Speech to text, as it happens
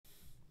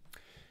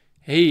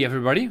Hey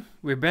everybody,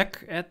 we're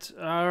back at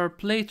our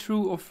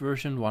playthrough of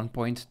version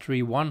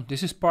 1.31.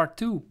 This is part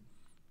 2.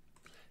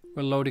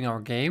 We're loading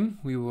our game.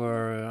 We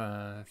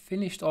were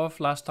finished off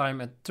last time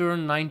at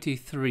turn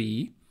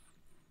 93.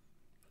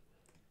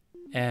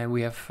 And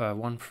we have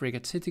one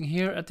frigate sitting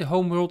here at the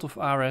homeworld of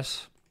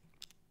Antares.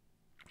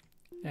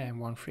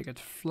 And one frigate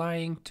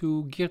flying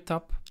to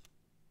Girtap.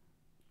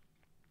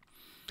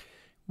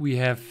 We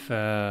have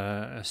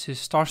a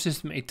star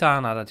system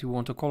Etana that we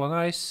want to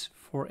colonize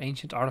for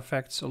ancient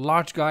artifacts. A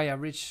large Gaia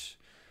rich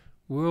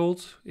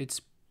world.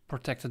 It's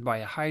protected by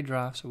a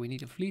Hydra, so we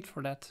need a fleet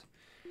for that.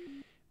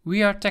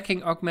 We are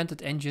attacking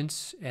augmented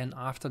engines, and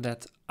after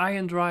that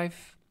ion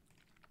drive.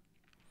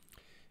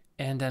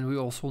 And then we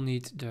also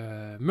need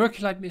the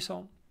Merculite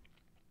missile.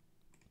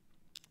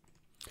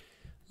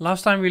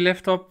 Last time we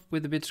left up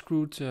with a bit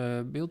screwed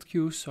build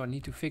queues, so I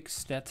need to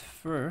fix that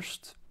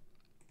first.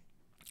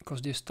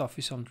 Because this stuff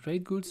is on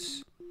trade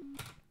goods.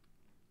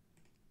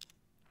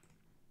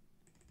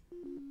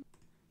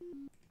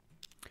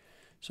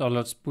 So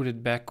let's put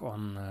it back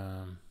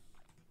on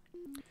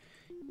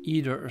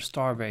either a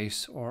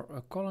starbase or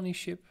a colony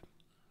ship.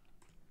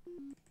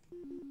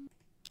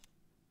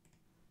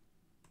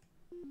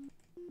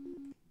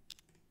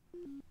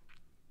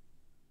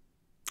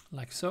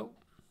 Like so.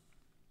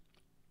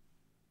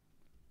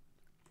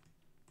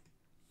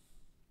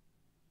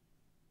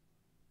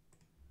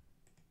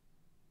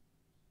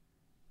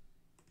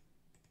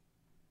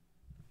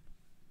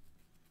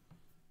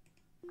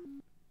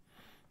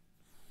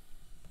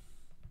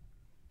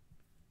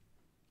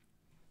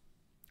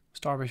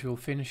 Starbase will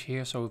finish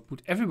here, so we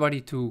put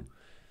everybody to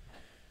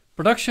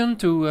production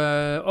to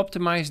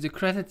optimize the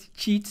credit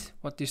sheet,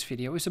 what this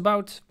video is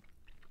about.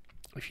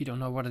 If you don't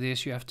know what it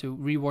is, you have to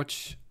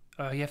rewatch,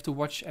 you have to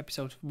watch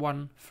episode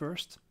 1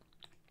 first.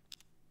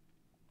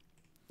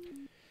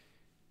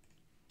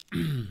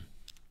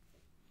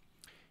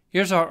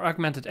 Here's our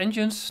augmented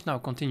engines. Now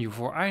continue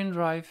for ion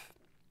drive.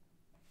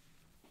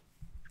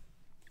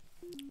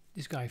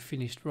 This guy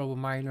finished robo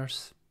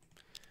miners.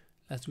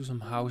 Let's do some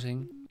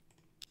housing.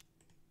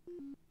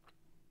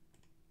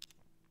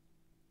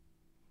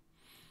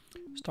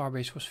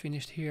 Starbase was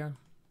finished here.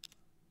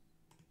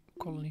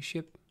 Colony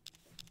ship.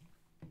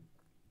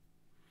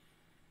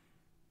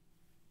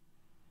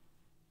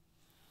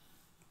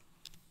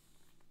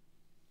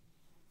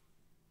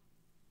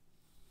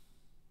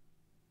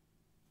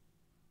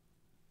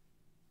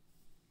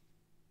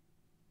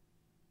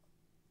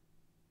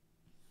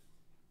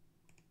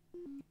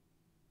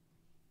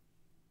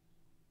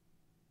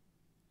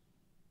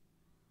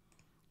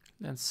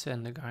 Let's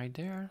send a guy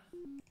there.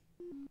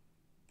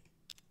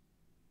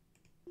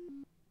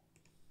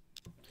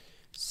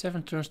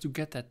 7 turns to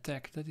get that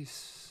tech. That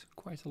is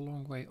quite a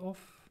long way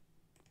off.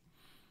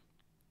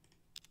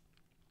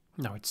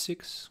 Now it's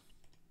 6.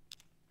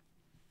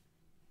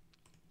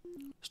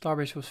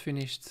 Starbase was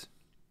finished.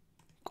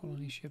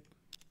 Colony ship.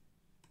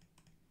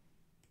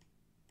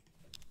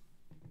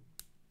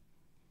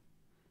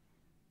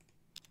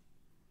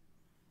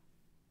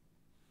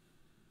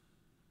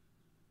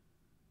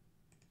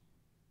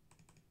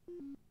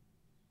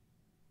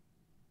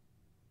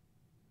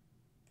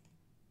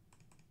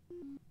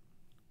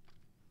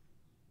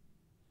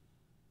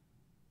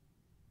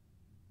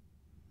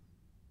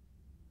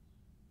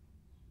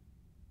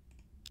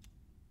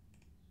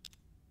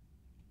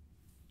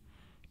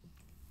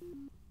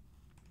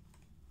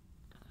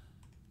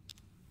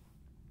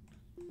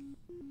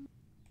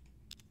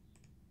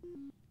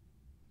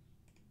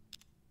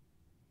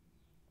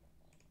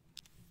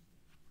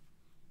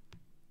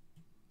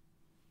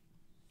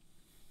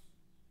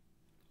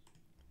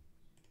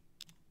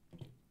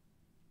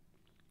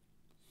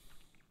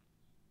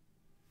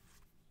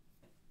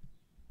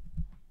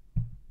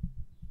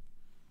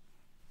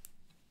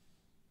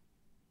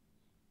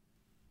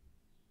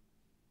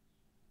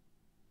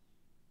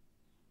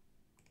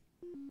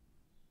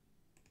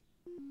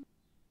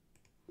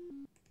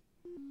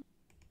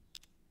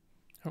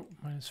 Oh,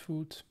 minus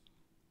food.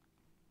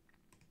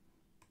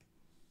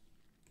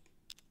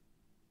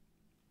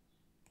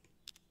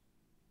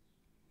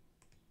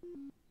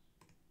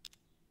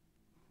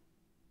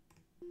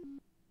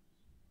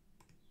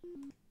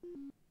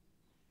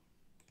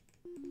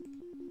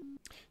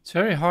 It's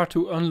very hard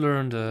to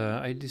unlearn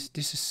the.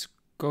 This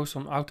goes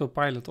on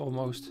autopilot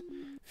almost,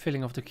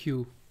 filling of the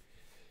queue.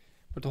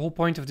 But the whole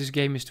point of this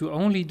game is to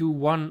only do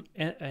one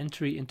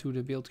entry into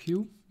the build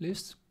queue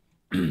list.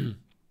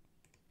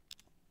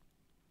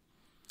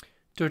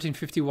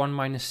 1351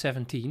 minus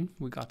 17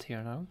 we got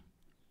here now.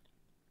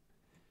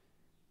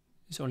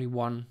 There's only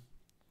one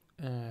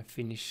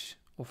finish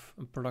of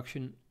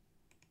production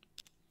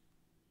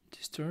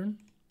this turn.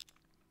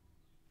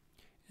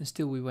 And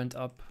still we went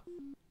up.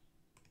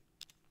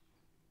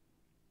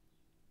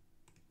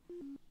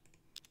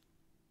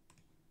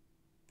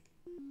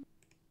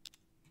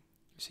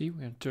 See,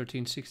 we're at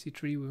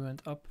 1363, we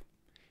went up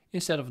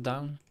instead of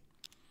down.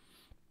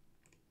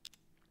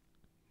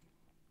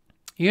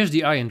 Here's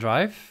the ion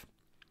drive.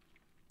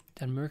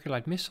 Then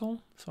Merculite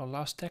missile, so our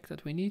last tech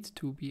that we need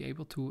to be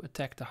able to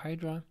attack the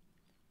Hydra.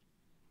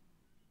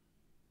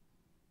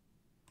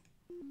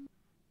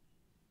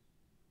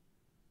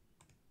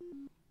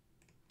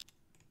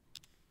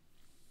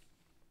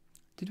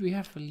 Did we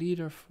have a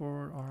leader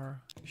for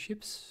our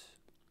ships?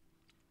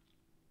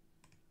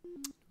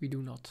 We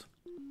do not.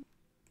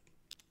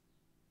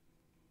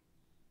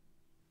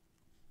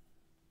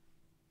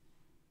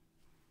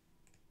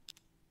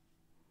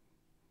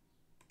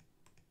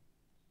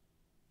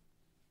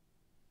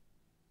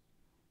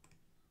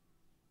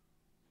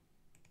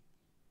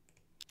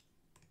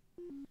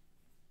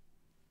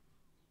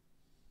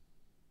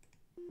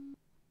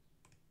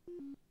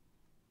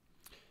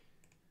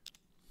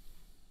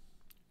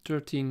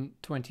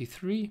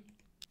 $13.23.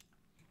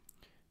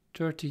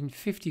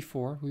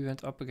 $13.54. We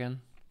went up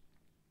again.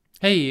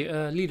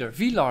 Hey, leader.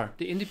 Vilar,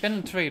 the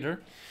independent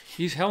trader.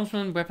 He's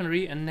helmsman,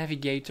 weaponry, and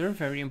navigator.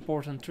 Very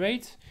important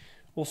trait.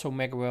 Also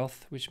mega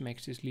wealth, which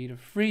makes this leader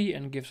free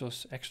and gives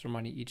us extra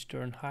money each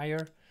turn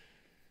higher.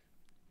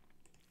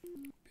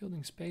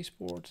 Building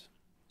spaceport.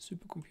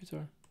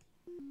 Supercomputer.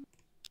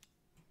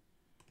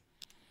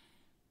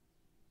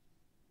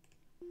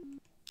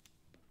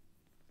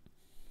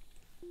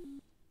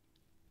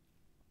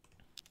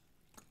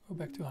 Go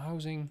back to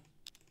housing.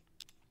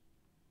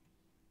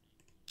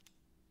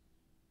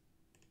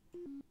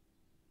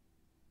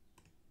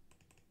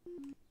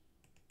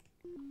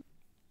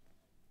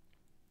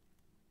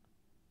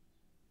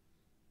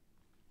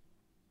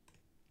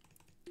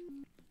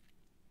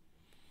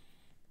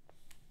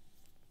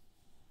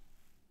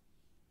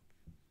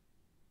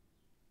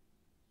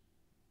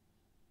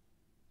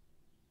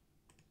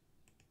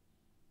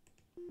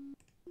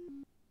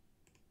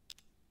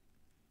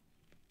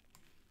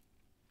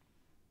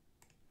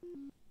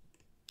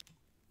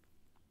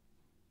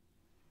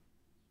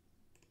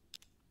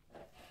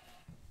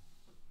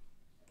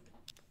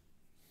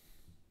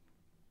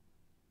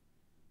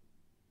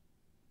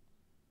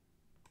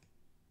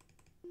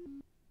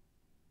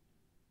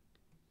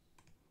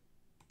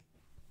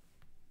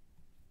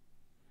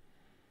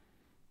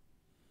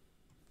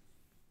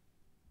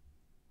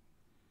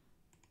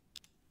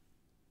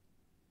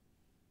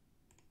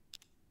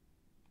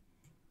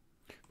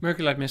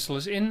 Merculite missile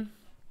is in.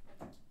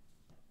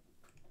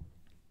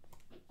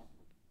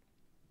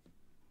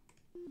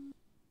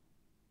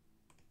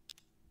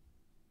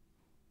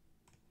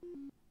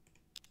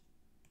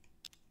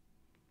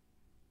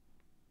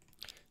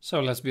 So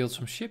let's build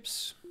some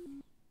ships.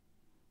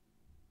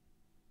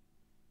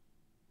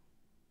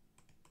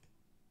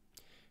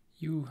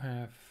 You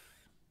have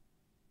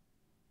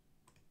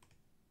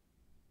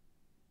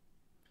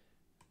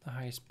the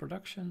highest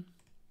production.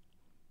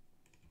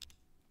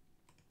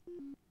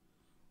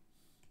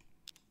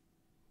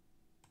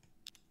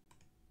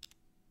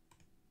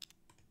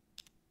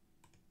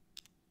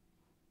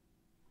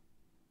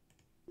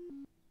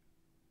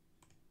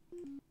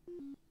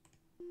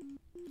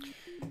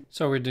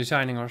 So we're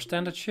designing our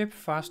standard ship,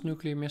 fast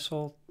nuclear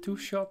missile,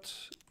 2-shot,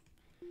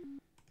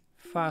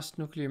 fast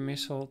nuclear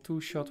missile,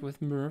 2-shot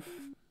with MIRV,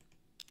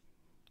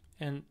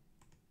 and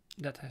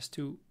that has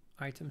 2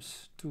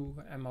 items,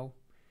 2 ammo.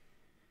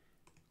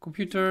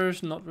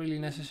 Computers, not really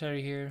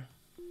necessary here.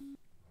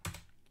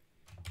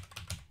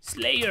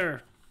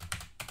 Slayer!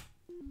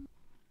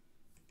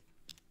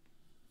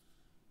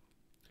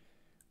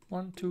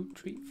 1, 2,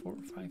 3, 4,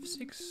 5,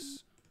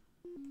 6.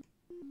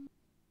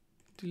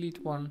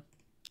 Delete 1.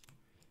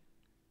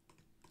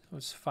 So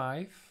it's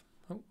 5.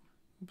 Oh,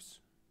 oops.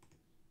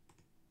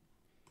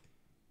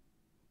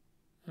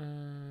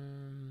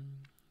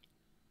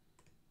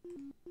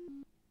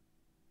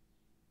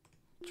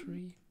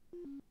 3.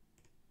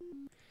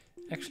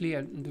 Actually,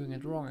 I'm doing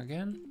it wrong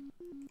again.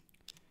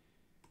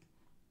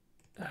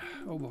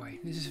 Oh boy,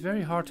 this is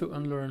very hard to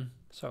unlearn.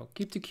 So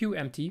keep the queue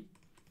empty.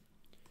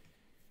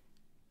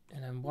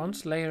 And then 1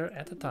 Slayer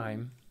at a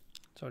time.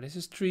 So this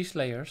is 3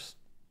 Slayers.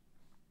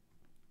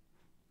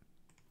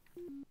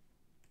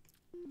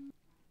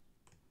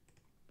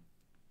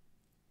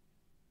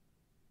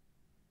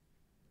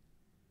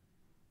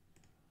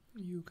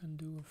 You can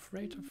do a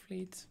freighter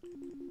fleet.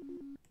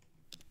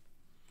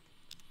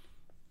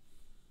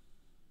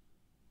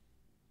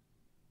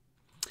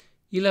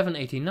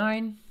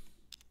 $11.89.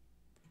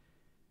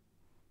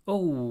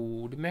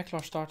 Oh, the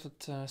Maclar started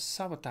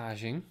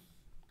sabotaging.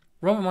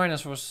 Rubber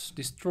miners was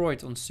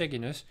destroyed on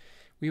Seginus.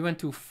 We went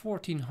to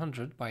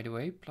 1400, by the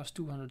way, plus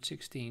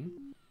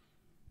 216.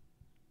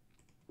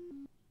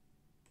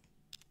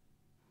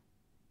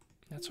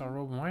 That's our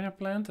rubber miner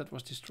plant that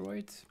was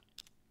destroyed.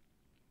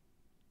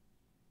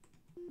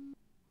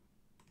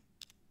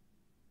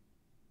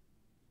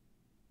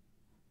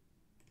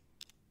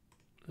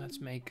 Let's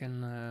make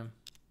an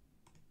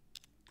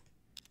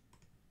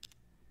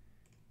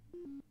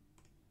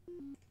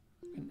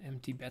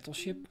empty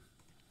battleship.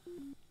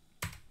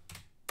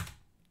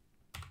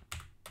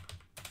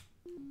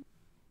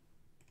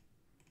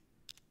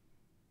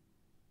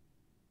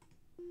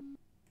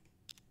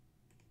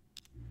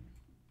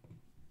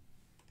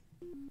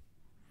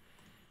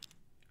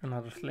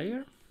 Another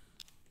Slayer.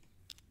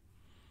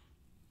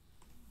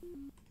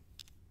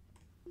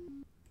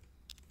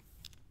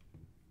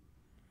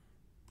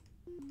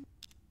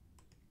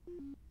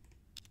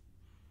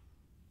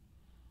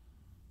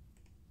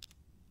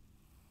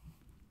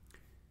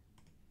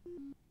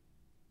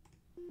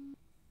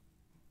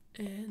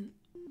 And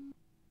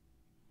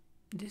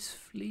this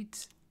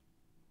fleet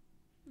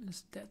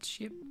is that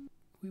ship.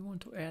 We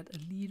want to add a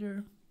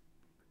leader.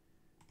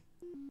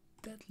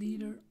 That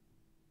leader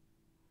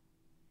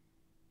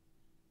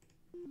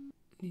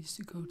needs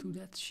to go to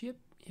that ship.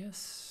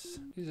 Yes,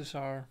 this is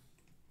our...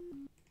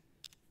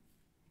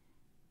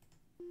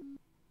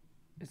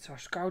 It's our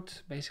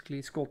scout. Basically,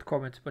 it's called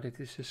Comet, but it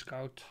is a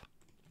scout.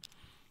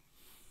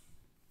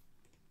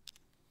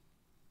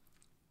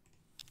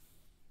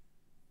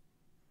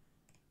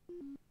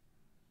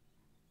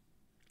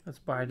 Let's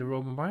buy the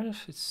Roman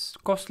miners. It's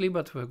costly,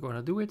 but we're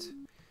gonna do it.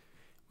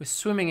 We're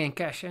swimming in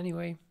cash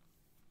anyway.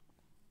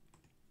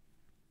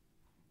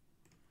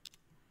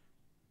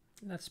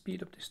 Let's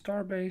speed up the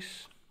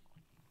starbase.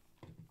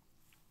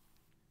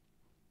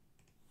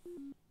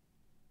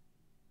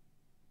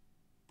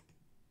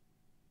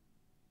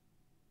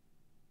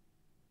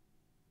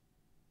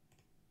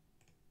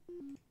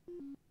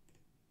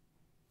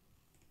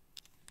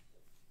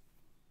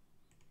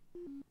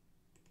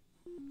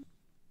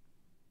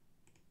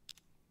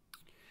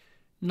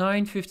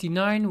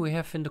 $9.59 we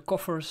have in the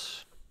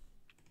coffers.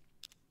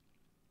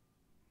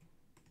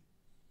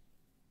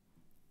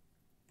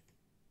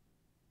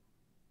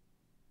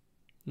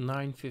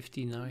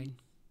 $9.59.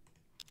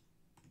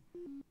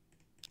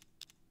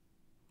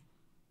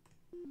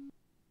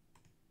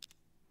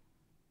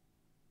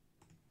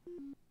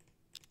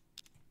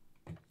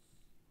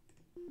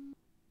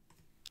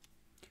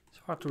 It's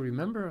hard to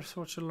remember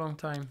such a long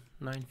time.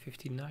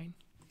 $9.59.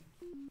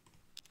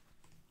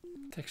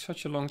 Takes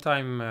such a long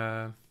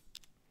time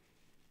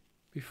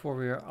before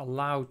we are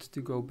allowed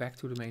to go back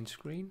to the main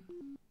screen.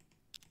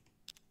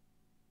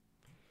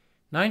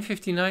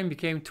 959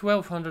 became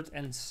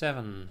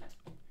 1207.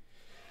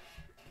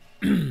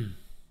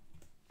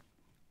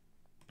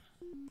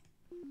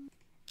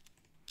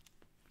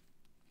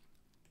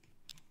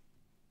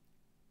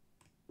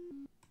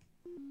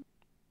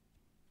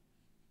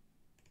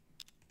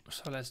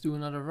 So let's do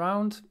another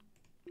round.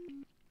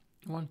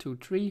 1, 2,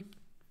 3.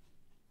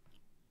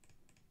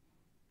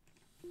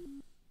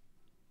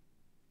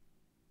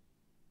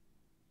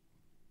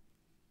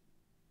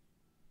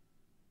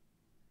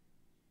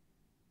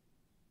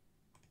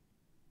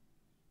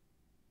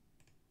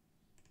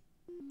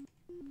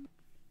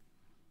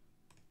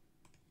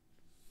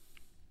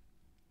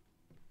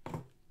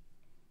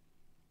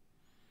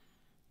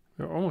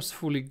 We're almost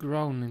fully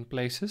grown in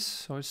places,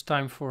 so it's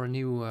time for a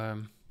new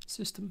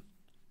system.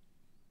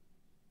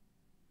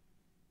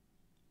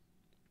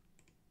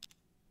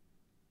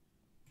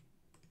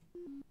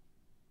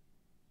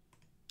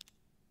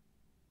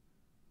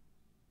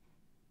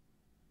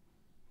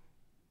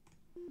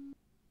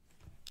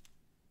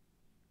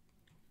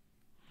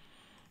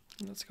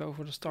 Let's go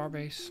for the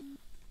starbase.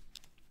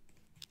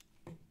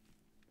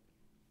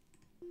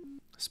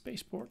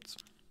 Spaceport.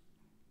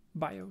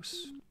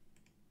 BIOS.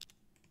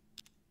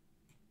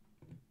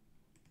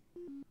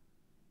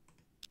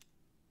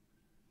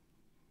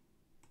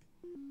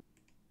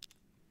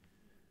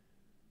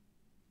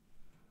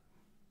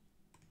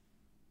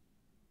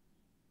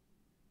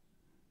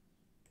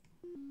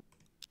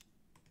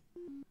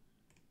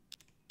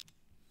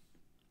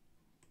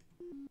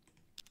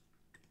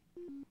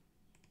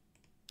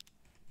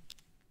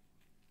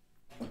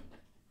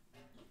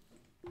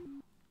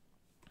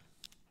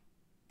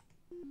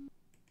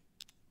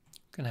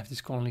 Can have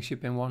this colony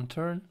ship in one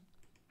turn.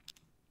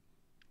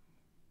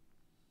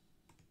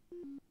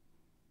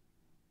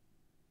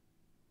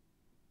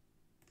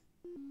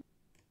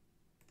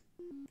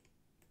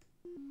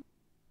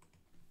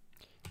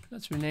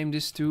 Let's rename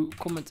this to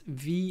Comet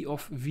V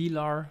of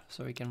Velar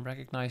so we can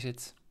recognize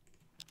it.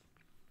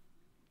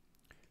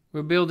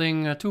 We're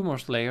building 2 more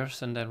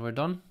slayers and then we're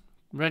done.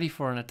 Ready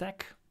for an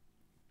attack.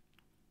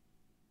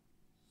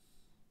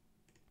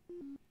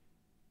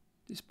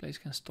 This place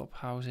can stop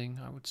housing,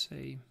 I would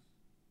say.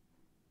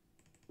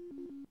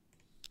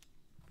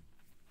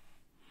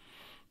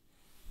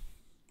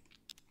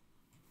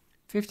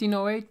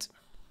 $15.08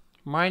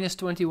 minus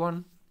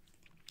 21.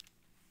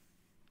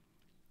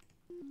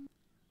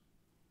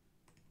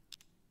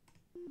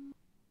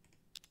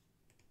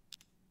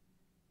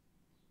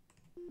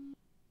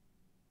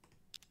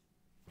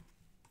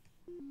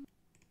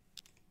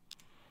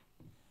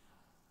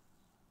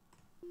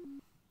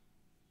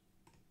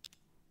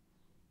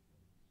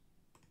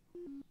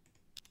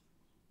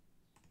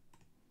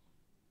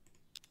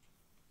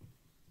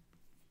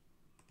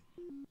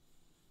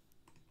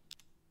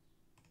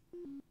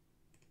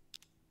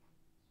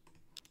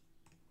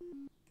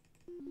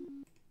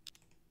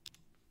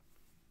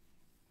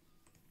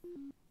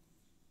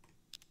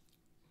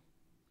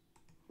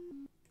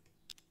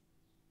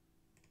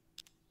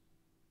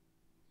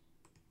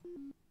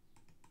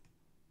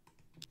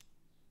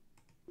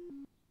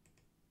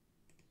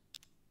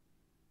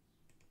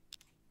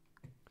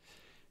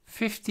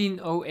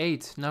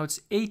 $15.08. Now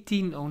it's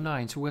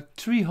 1809. So we're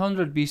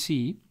 300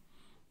 BC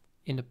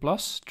in the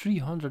plus.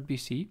 300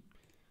 BC.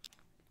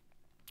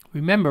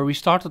 Remember, we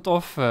started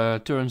off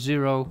turn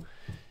 0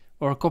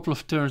 or a couple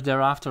of turns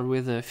thereafter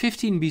with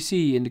 15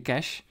 BC in the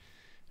cache.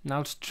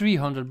 Now it's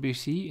 300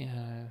 BC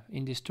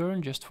in this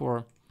turn, just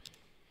for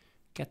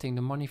getting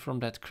the money from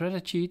that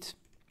credit sheet.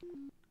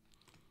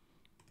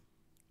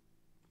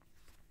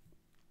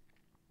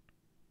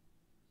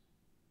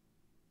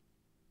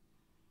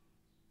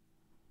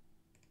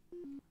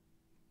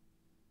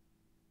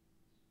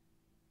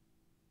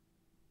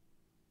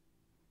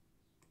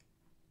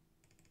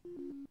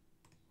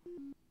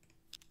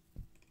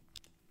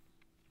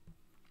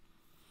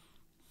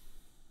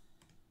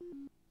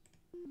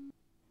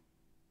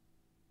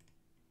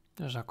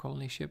 There's our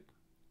colony ship.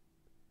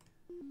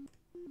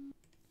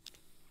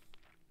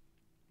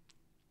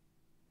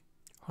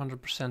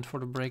 %, for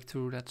the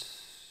breakthrough,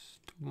 that's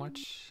too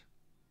much.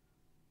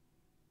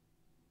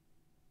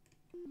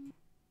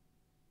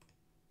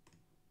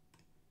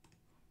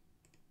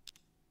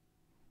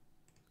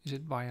 Is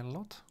it by a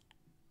lot?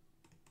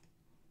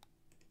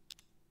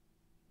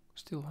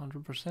 Still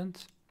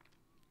 100%.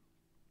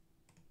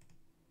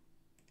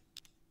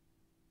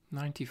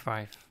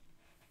 95.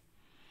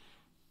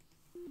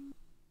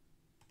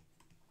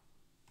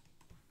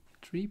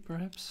 3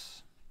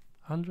 perhaps.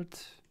 100.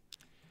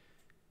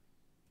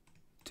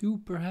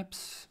 2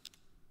 perhaps.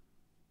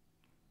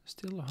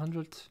 Still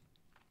 100.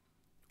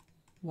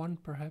 1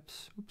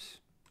 perhaps. Oops.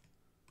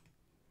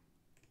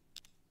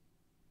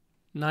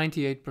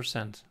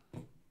 98%.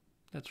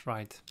 That's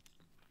right.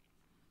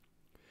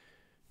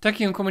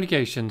 Tachyon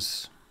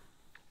communications.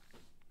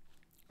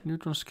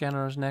 Neutron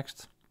scanners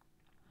next.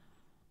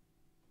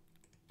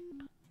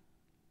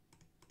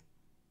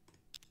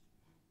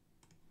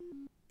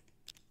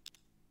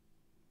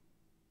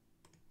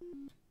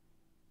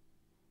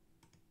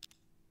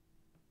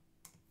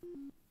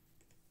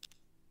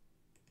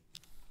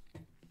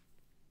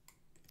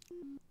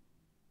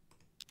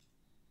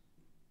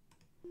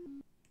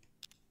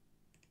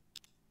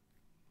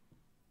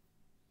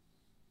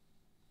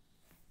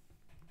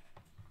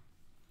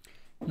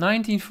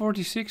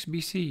 (1946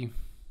 BC).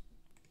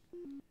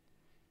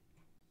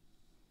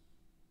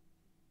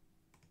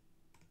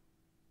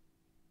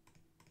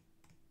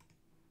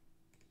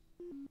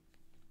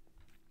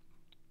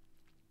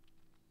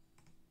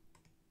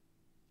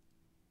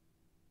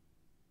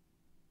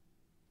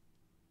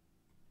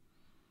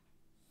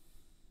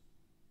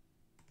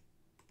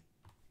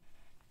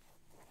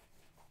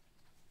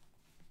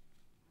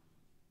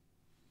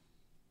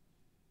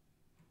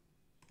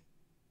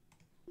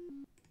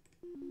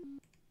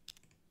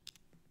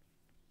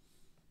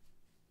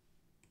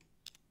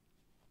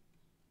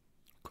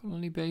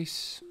 Colony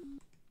base.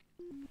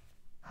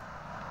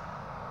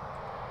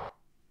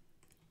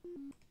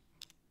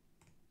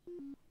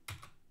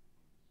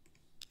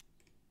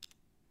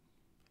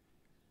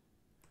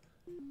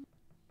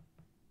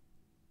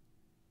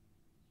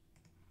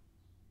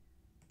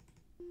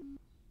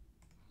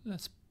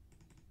 Let's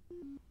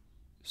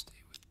stay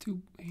with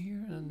 2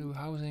 here and do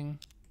housing.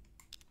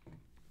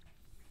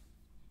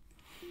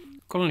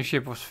 Colony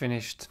ship was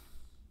finished.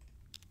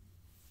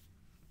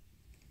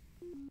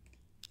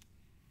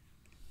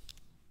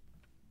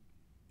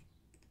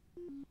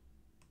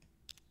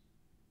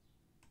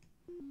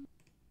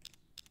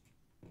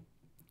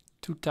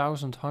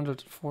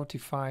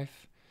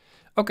 (2145).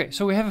 Okay,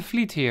 so we have a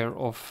fleet here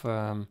of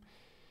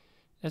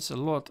that's a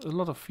lot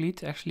of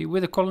fleet actually,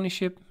 with a colony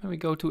ship. And we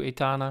go to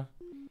Etana.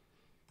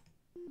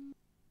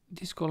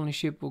 This colony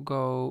ship will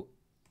go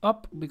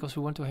up because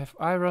we want to have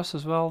Iras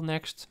as well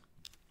next.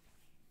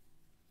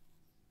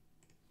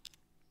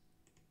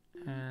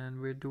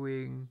 And we're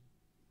doing,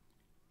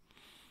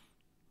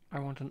 I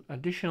want an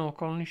additional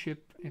colony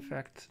ship, in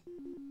fact.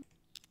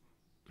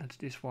 That's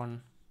this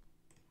one.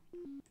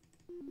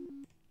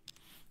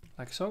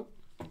 Like so.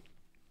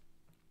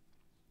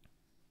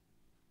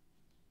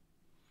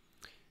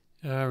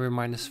 We're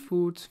minus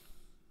food.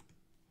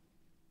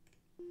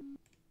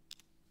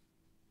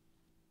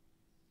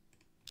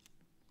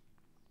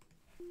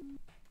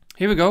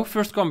 Here we go,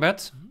 first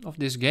combat of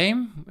this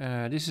game.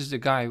 This is the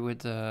guy with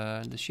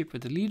the ship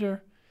with the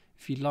leader,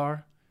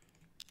 Vilar.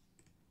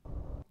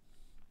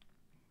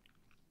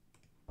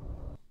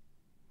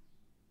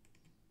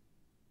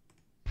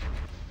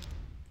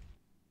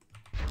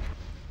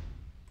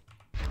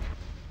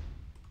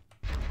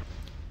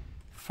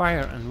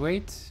 Fire and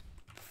wait.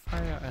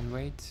 Fire and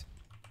wait.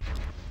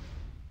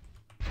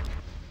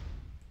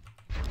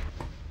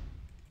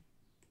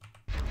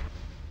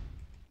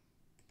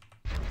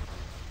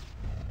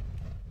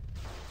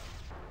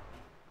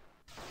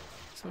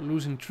 So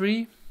losing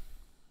 3.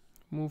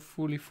 Move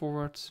fully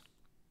forward.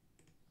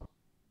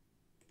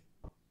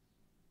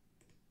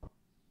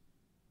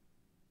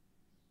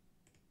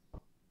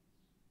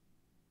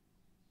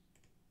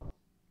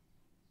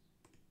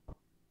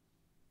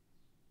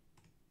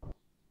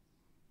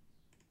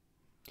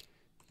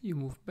 You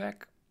move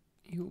back.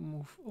 You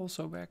move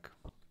also back.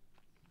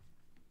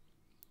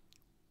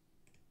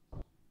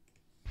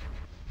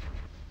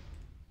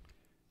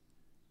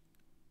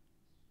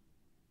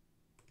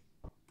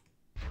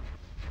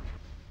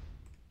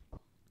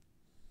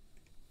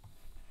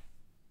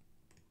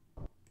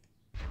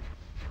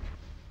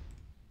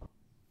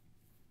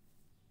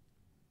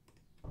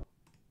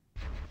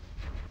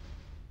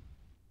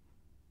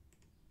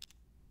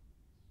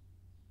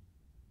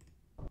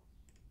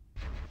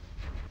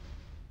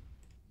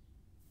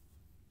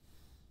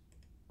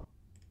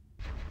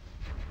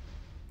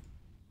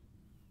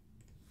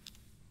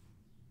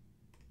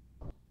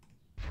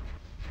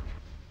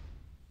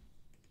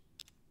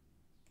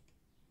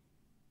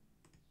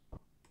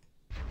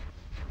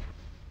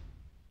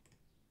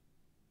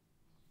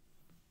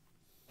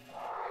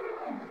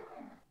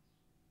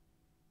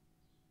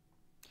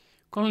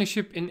 Colony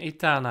ship in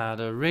Etana,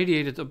 the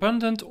radiated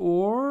abundant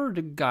or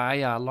the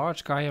Gaia,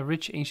 large Gaia,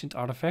 rich ancient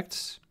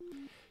artifacts.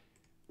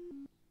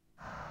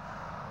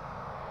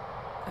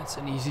 That's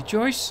an easy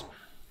choice.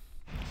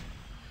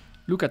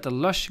 Look at the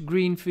lush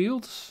green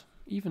fields.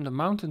 Even the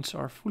mountains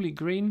are fully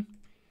green.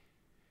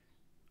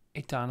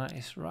 Etana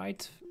is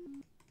right.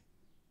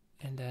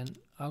 And then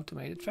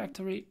automated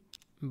factory.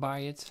 Buy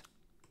it.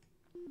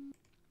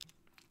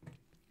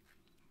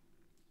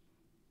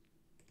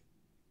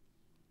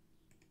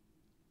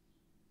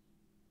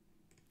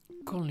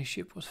 Colony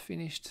ship was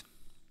finished.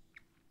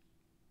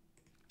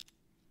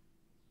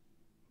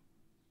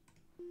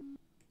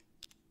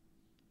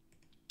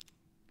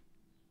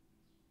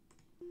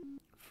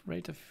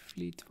 Freighter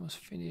fleet was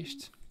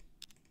finished.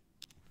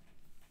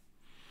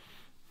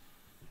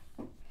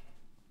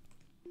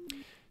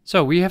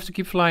 So we have to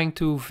keep flying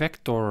to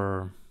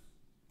Vector.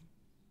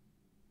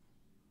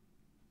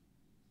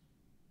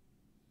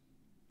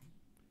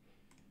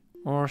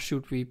 Or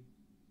should we...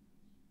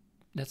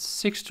 That's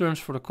 6 turns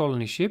for the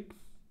colony ship.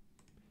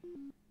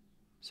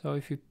 So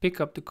if we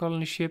pick up the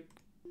colony ship,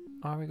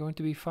 are we going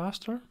to be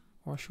faster?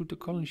 Or should the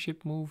colony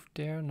ship move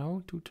there?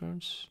 No, 2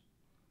 turns.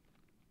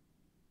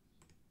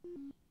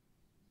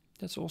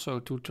 That's also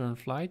a 2-turn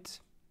flight.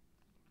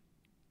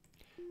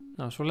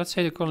 No, so let's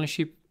say the colony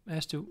ship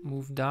has to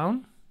move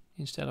down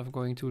instead of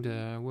going to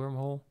the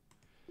wormhole,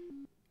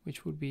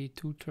 which would be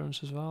 2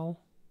 turns as well.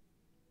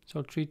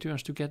 So 3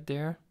 turns to get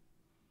there.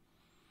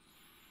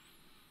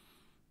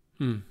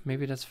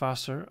 Maybe that's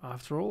faster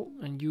after all.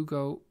 And you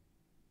go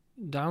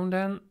down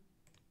then,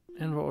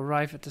 and we'll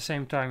arrive at the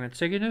same time at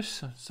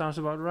Cygnus. Sounds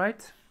about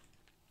right.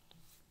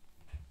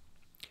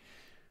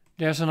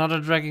 There's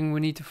another dragon we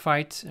need to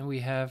fight, and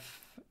we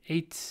have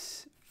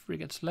 8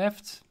 frigates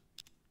left.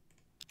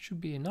 Should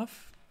be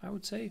enough, I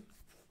would say.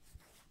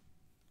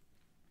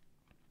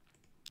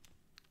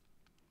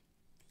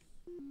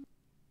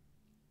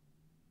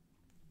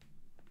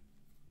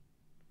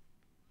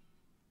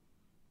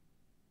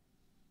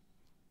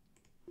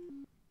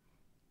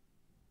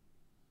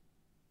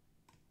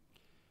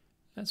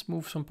 Let's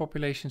move some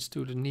populations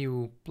to the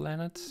new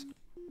planet.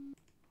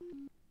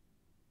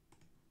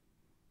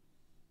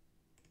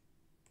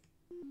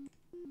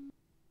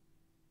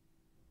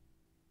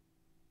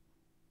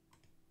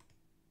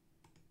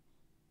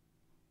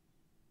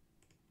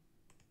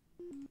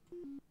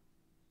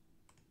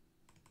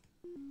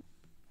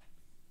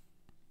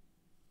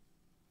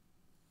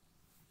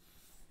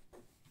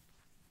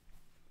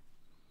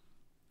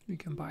 We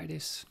can buy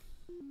this.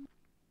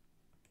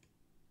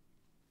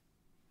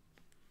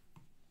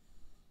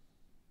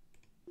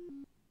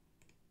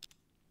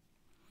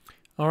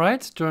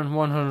 Alright, turn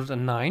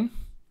 109.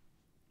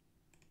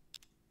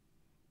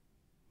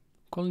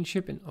 Colony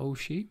ship in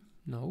Oshi.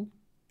 No.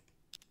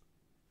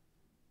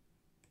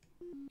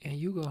 And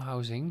you go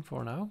housing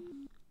for now.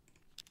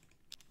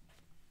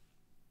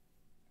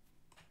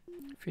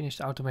 Finished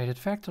automated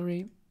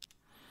factory.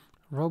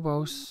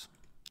 Robos.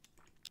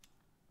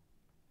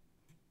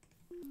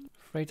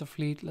 Freighter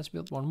fleet. Let's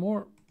build one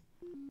more.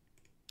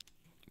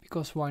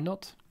 Because why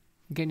not?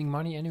 Gaining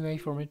money anyway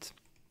from it.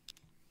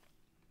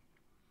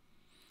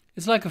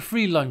 It's like a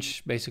free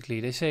lunch,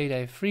 basically. They say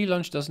that free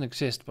lunch doesn't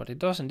exist, but it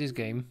does in this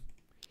game.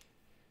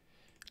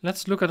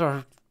 Let's look at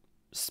our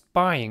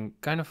spying.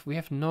 We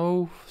have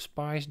no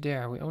spies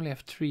there. We only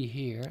have 3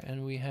 here,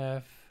 and we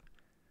have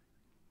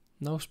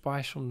no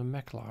spies from the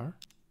Meklar.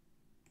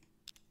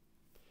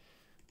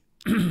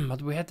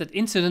 But we had that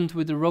incident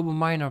with the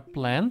RoboMiner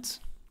plant.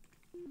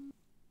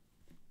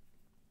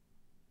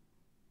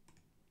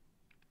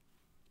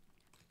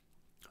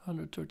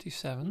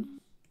 $137.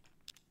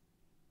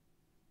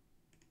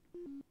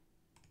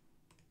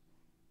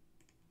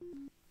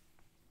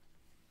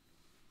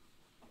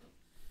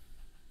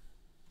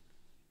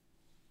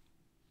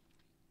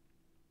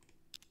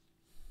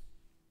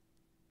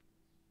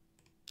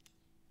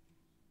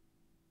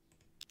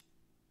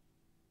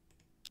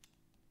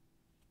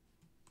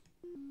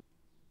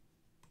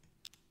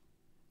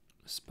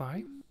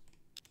 Spy.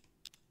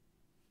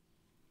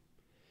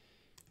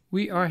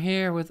 We are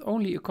here with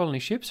only a colony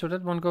ship, so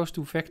that one goes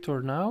to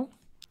Vector now.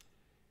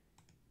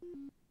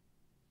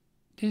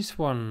 This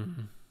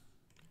one,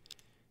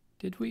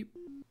 did we?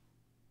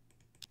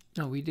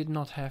 No, we did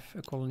not have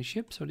a colony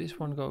ship, so this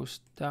one goes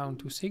down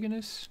to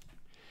Cygnus.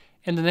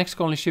 And the next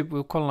colony ship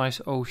will colonize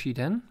Oshi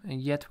then, and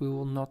yet we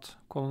will not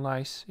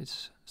colonize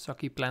its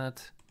sucky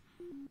planet.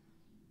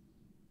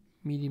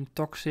 Medium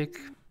toxic.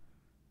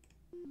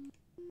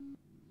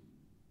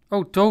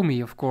 Oh,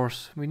 Tomi, of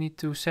course. We need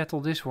to settle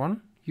this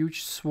one.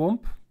 Huge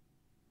swamp.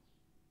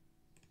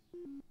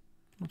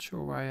 Not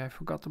sure why I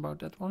forgot about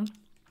that one.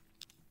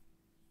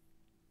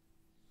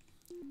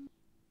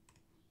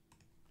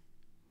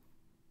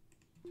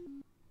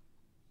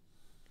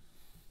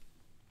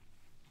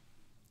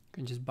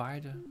 Can just buy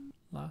the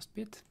last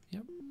bit.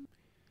 Yep.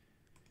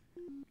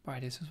 Buy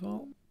this as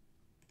well.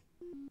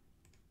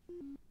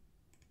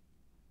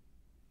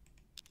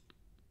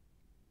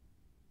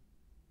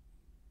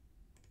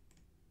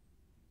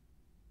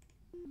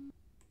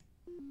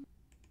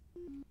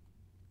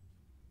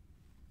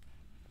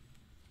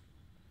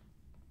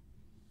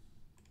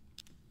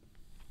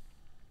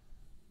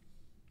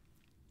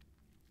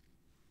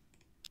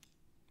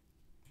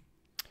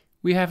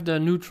 We have the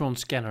neutron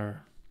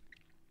scanner.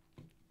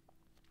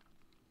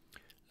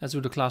 Let's do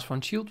the class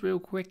 1 shield real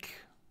quick.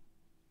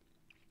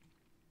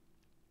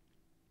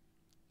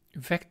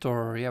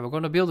 Vector. Yeah, we're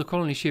going to build a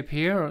colony ship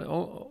here,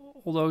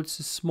 although it's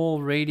a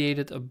small,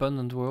 radiated,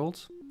 abundant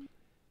world.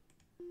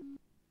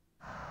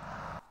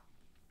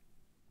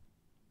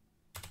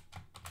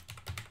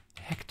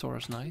 Hector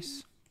is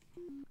nice.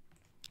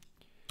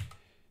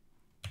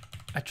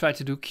 I tried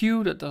to do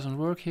Q, that doesn't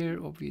work here,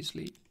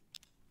 obviously.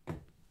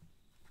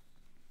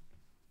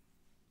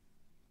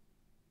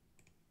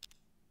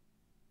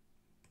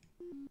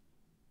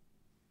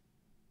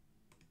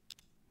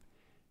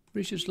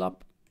 Research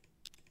lab.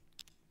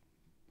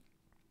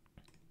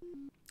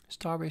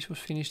 Starbase was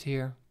finished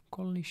here.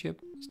 Colony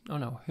ship. Oh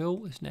no,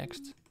 hull is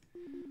next.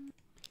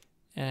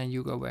 And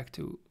you go back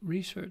to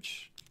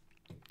research.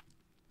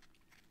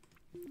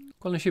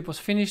 Colony ship was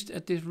finished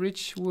at this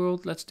rich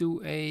world. Let's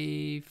do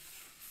a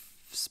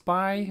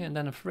spy and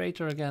then a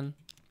freighter again.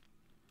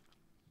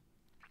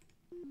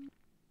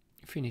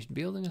 Finished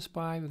building a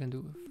spy. We can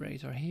do a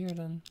freighter here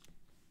then.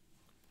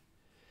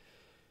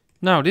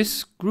 Now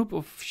this group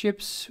of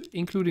ships,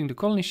 including the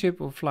colony ship,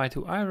 will fly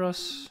to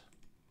Iras.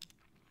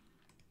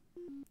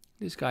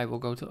 This guy will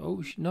go to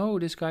Ocean. No,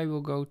 this guy will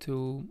go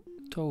to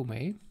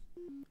Tome.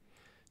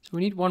 So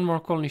we need one more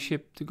colony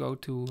ship to go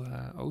to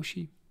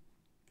Oshi.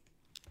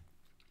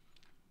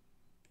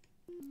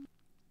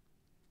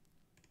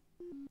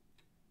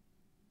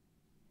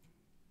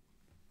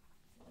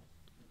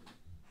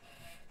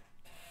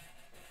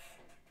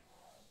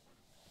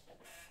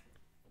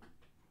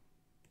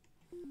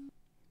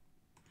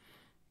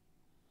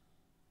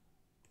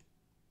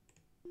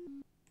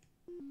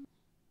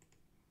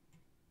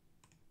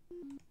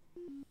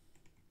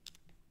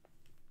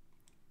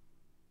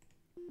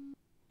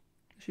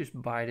 Let's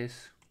just buy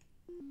this.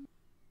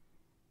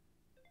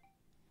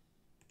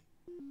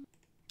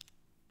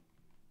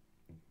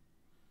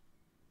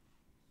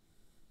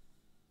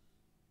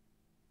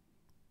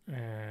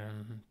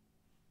 And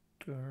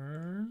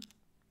turn.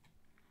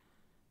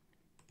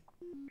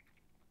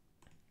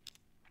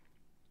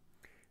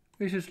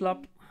 Research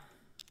lab.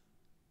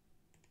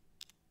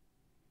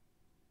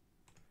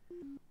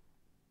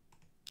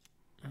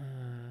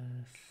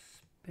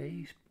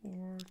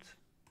 Spaceport.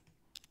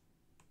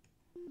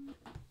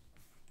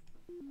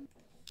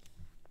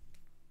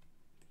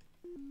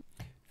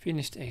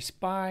 Finished a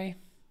spy.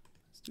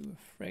 Let's do a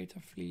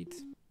freighter fleet.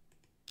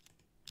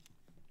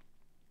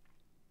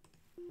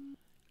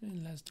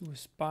 And let's do a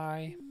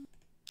spy.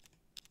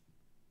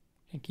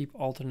 And keep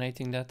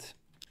alternating that.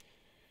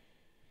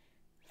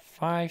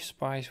 5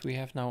 spies we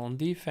have now on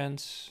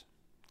defense.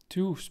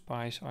 2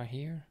 spies are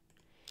here.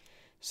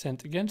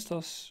 Sent against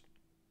us.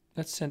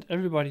 Let's send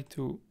everybody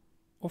to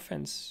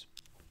offense.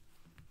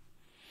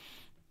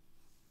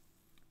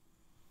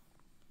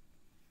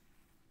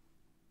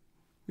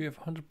 We have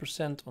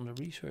 100% on the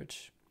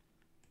research.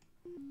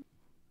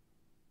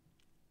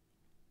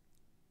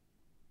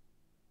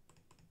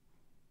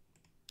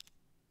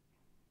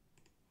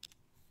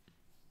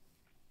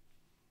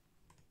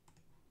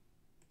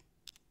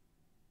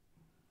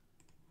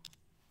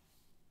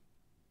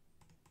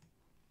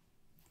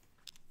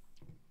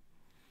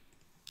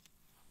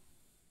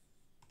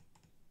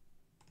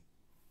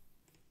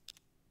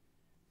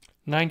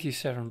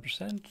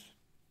 %.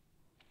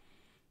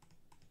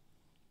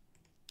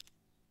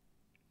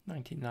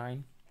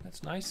 99.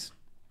 That's nice.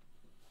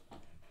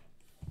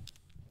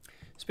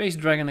 Space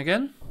Dragon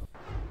again.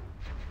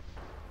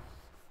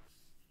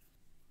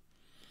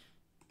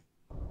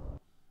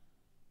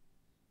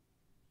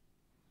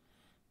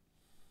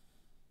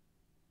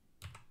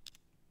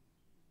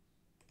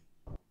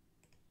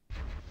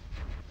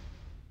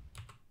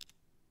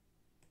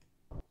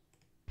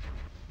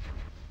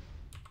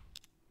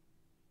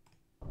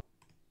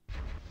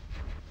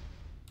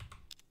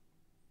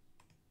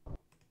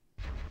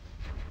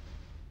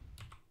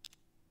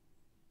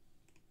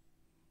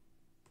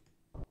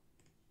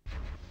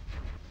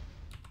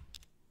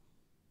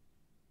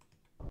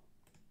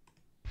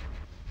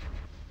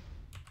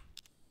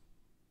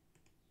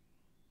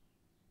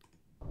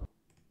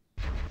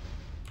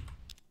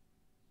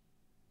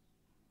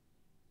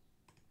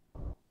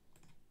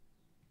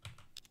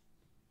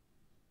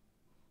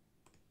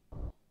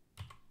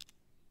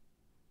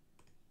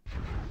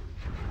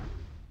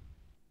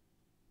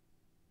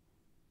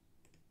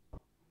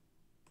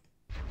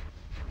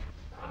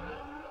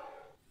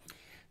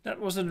 That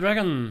was a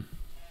dragon.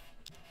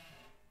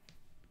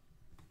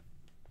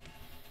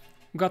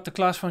 Got the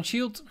class 1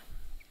 shield.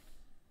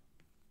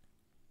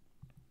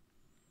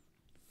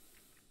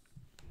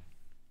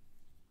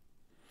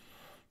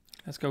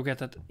 Let's go get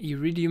that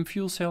iridium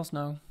fuel cells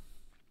now.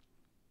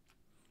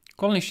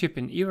 Colony ship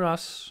in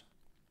Iras.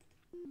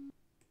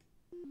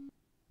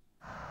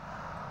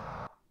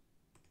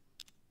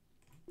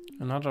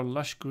 Another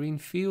lush green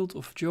field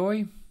of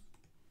joy.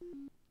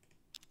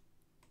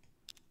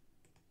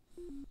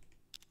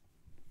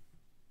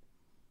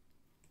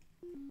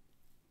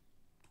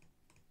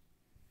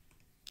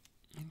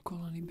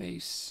 Colony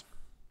base.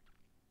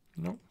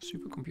 No,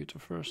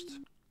 supercomputer first.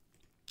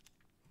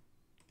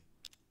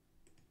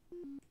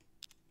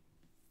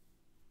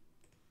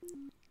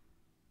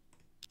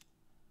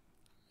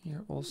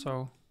 Here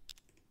also.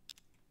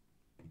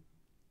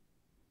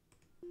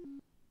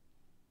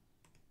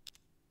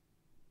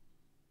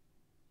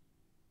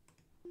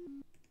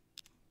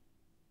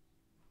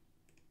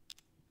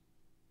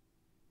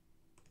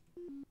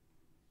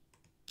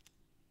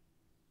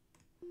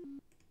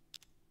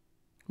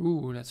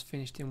 Ooh, that's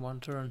finished in one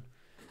turn.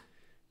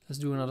 Let's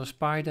do another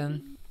spy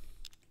then.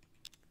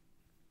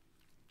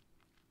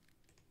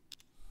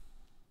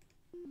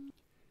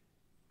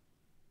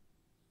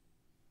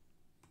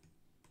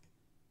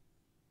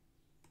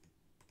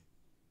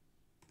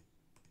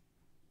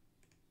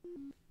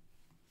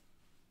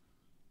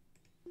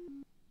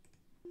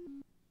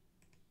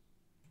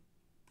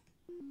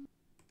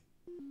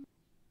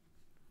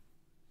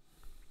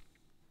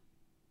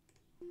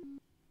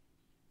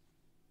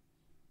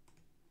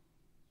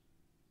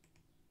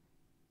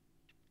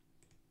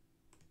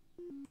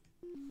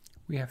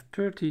 We have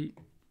 30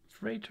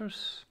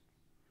 freighters,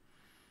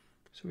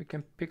 so we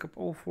can pick up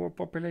all 4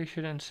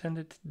 population and send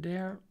it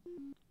there.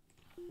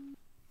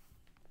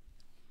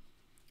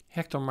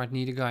 Hector might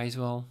need a guy as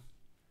well,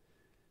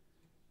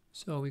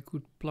 so we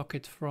could pluck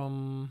it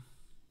from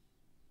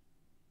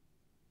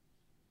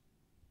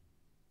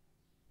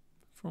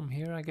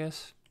here, I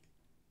guess,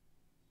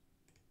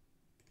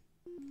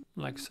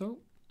 like so.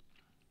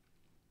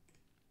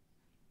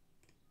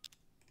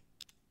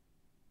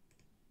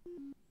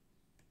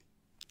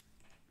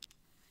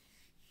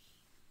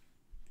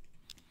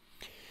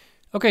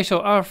 Okay, so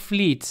our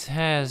fleet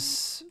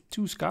has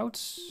 2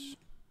 scouts.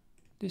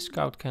 This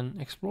scout can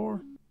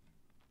explore.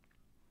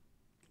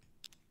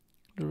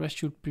 The rest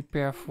should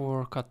prepare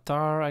for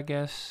Qatar, I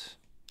guess.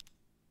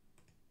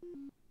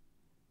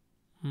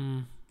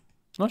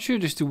 Not sure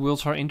these 2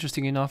 worlds are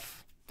interesting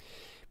enough.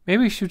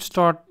 Maybe we should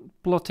start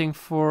plotting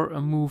for a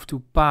move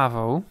to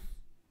Pavo.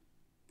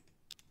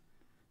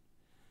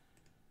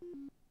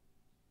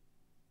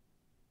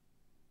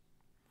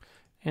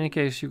 In any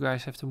case, you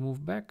guys have to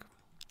move back.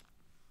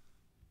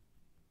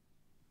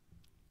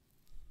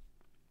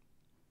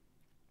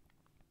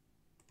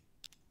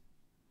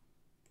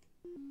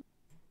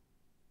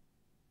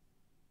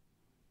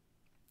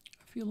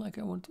 I feel like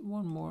I want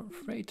one more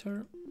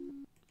freighter.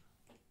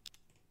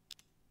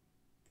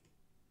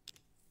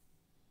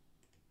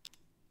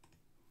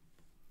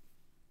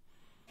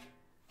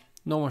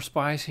 No more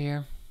spies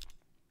here.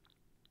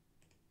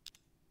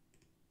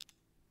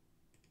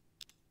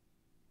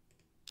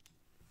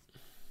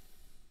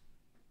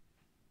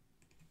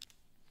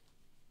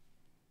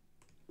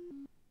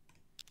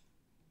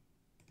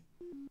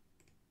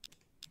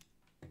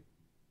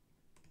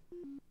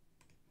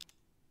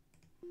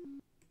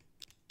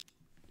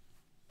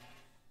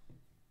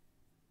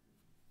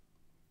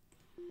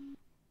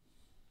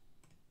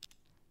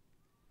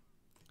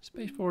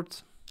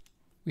 Spaceport.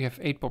 We have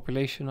 8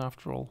 population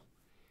after all.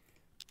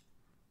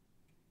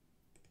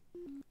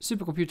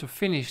 Supercomputer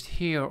finished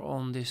here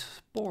on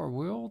this poor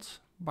world,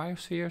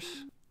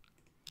 biospheres.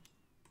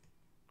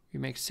 We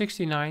make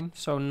 69,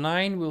 so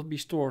 9 will be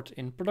stored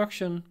in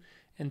production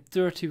and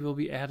 30 will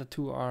be added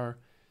to our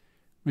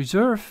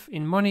reserve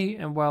in money,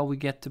 and while we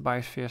get the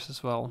biospheres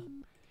as well.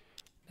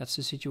 That's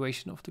the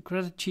situation of the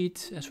credit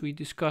sheet as we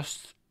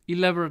discussed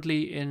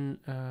elaborately in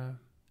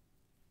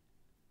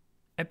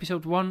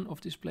episode 1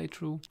 of this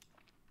playthrough.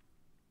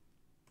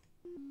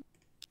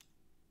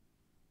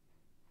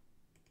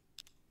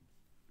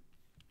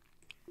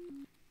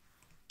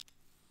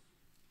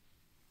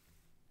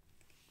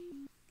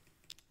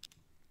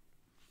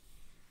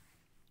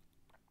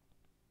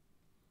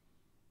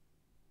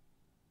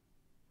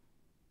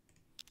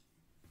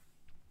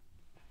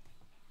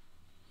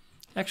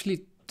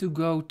 Actually, to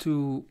go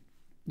to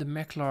the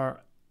Meklar,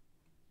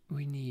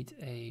 we need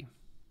a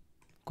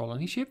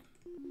colony ship.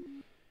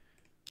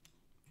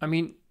 I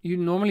mean, you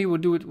normally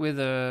would do it with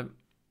a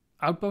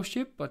outpost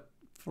ship, but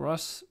for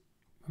us,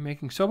 we're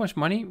making so much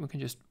money, we can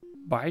just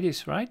buy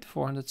this, right?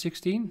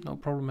 416, no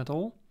problem at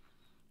all.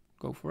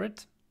 Go for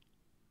it.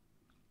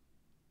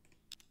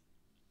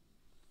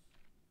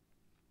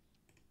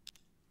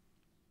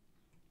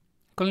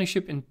 Colony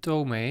ship in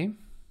Tomei.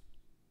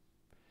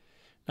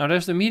 Now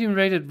there's the medium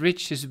rated,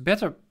 which is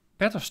better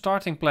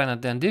starting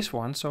planet than this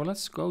one. So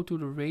let's go to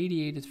the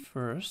radiated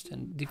first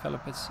and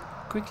develop it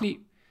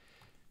quickly.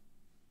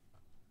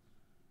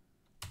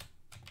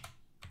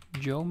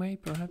 Jomei,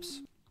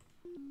 perhaps.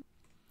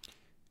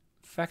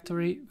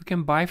 Factory. We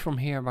can buy from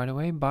here, by the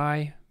way.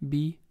 Buy,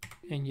 B,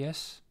 and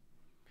yes.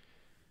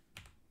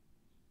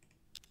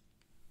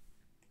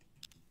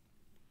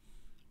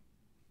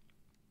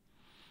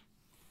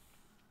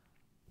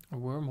 A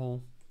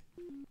wormhole.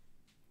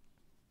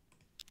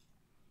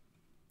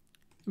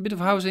 A bit of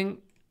housing.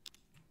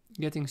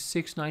 Getting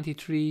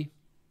 693.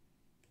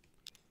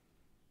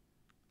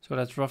 So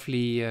that's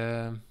roughly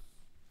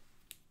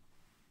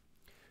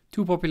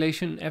 2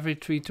 population every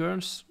 3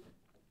 turns.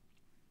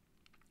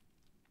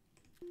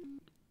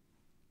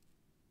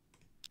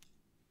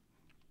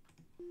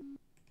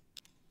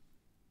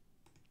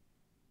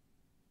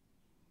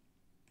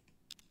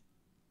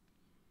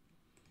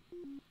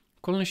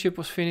 Colony ship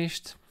was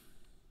finished.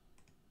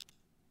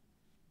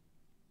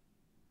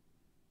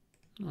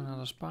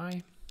 Another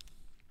spy.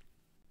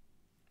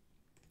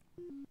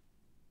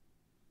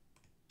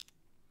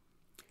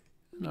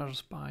 Another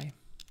spy.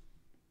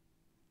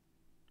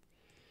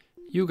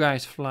 You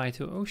guys fly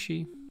to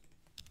Oshi.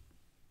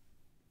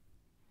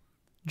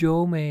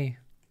 Jome. We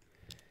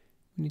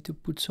need to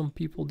put some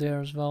people there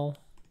as well.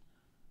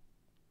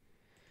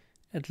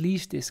 At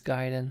least this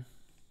guy then.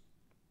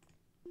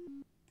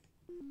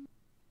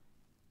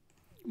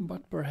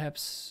 But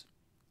perhaps...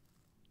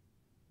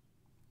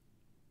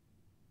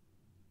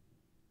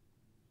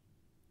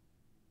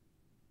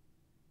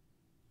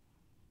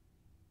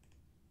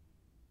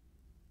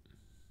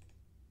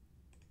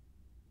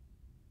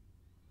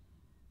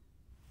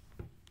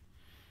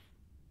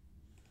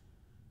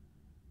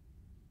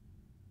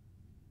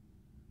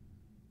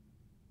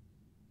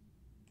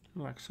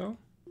 like so.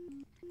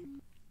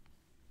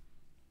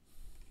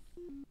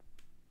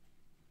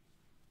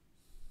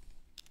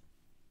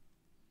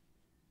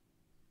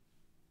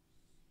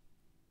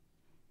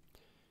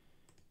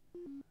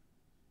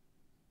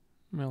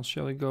 Well,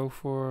 shall we go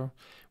for...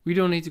 We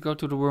don't need to go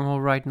to the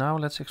wormhole right now.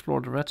 Let's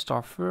explore the red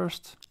star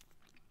first.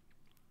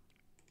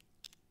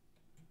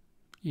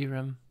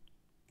 Irem.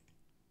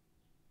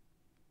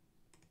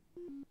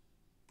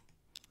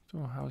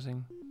 So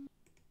housing.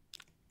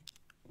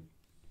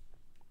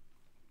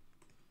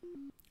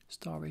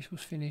 Starbase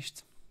was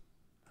finished.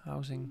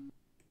 Housing.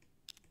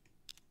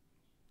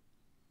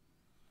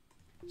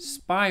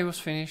 Spy was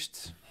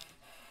finished.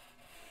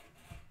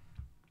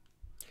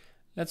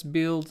 Let's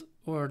build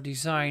or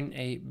design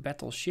a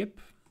battleship.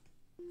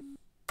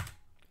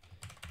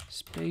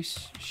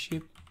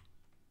 Spaceship.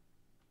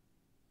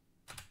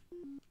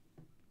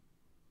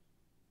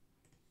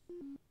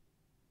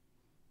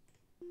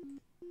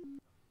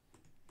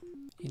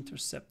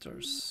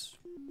 Interceptors.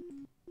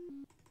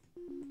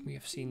 We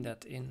have seen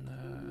that in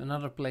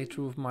another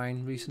playthrough of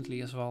mine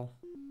recently as well.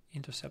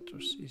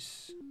 Interceptors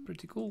is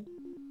pretty cool.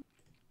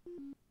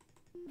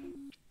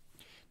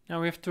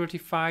 Now we have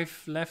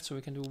 35 left, so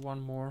we can do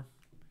one more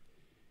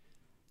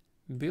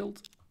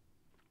build.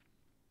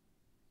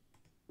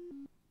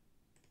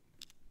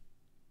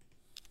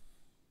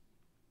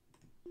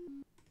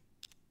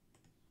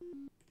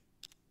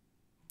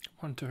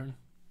 One turn.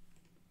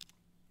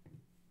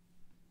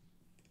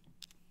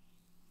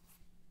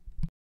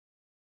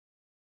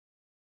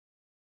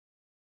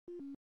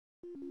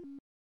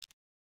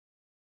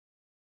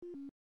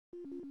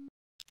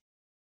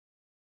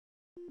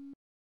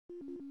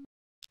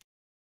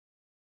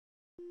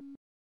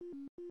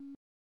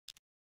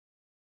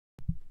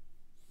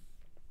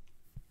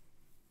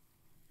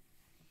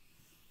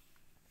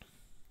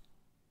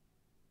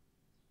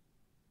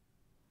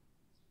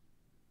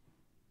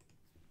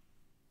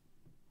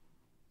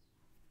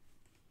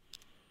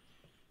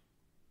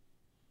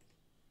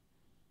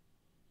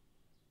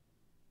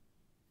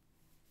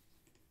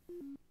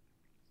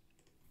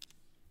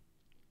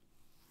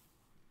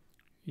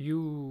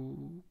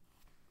 You...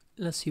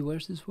 Let's see,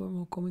 where's this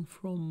wormhole coming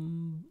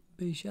from?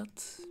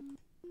 Bejat?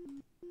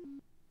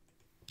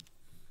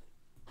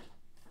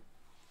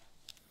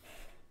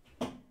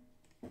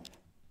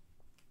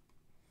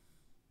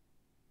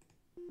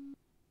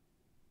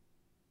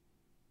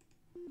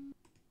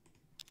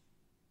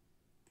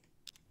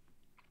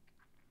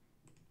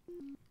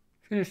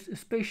 Finished a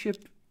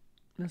spaceship.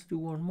 Let's do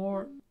one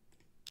more.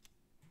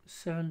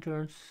 7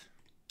 turns.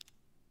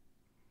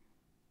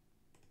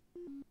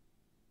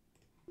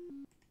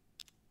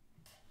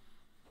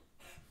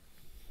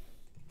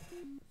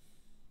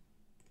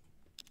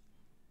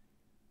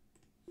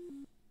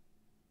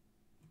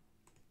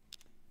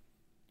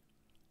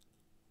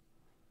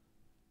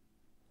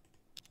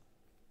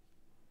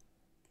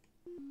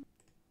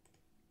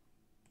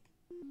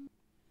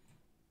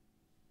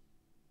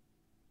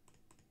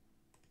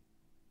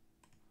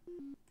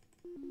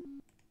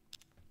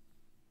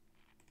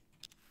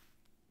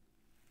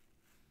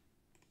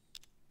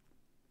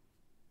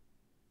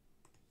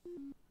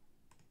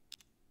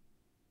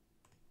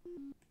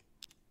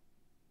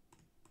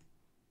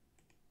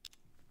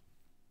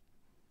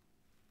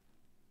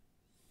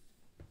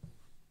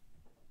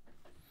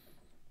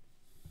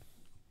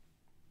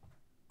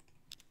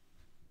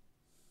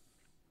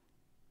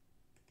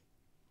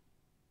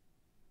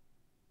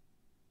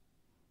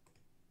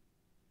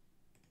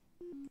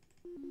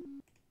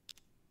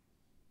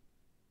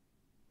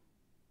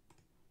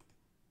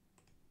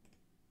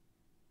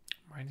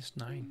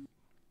 -9.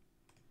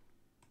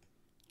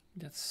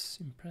 That's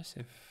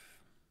impressive.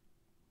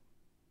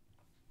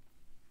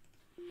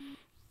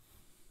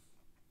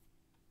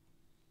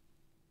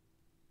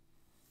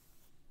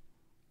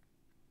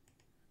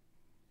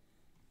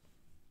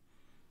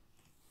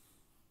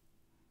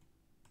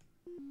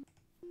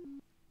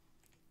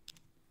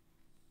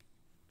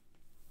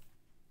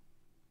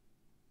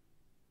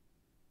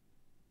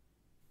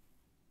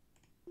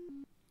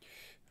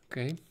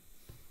 Okay.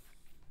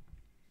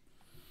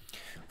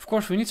 Of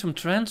course, we need some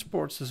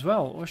transports as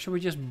well, or should we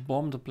just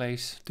bomb the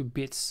place to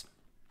bits?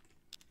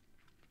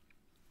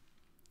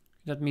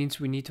 That means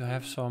we need to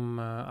have some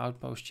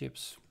outpost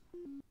ships.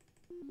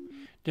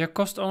 They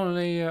cost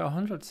only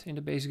 100 in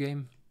the base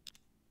game.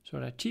 So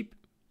they're cheap.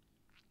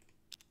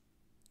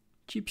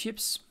 Cheap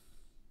ships.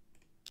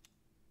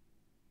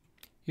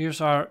 Here's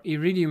our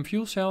iridium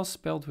fuel cells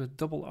spelled with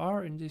double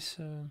R in this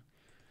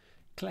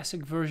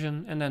classic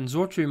version. And then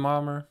Zortrium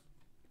armor.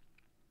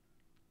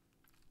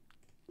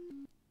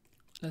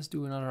 Let's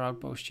do another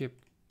outpost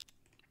ship.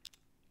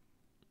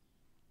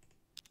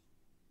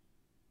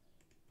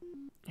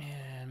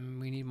 And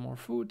we need more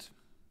food.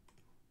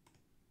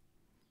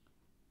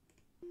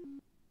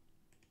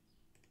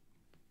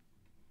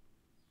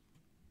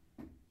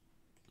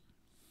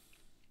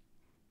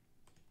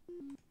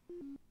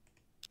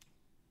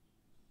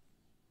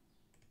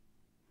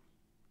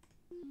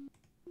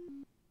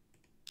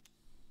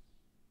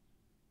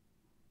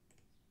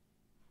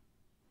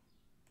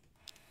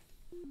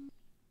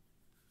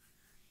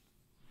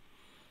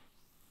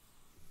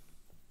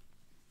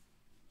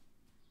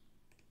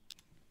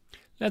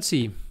 Let's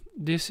see.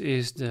 This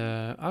is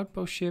the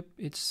outpost ship.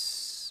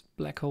 It's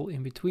black hole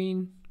in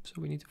between.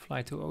 So we need to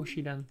fly to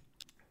Oshi then.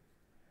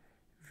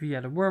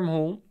 Via the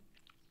wormhole.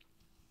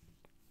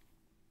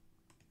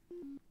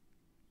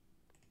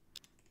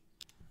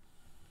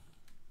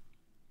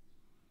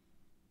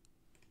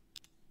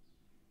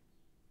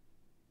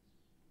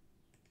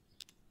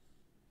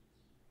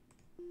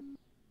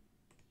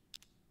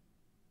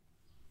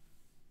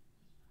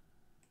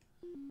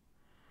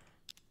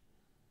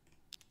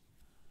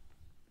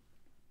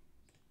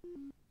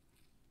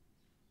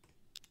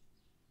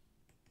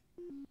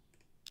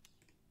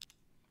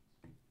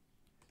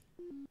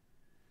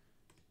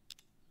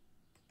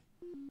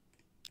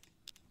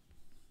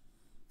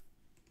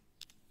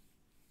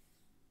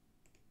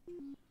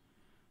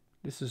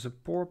 This is a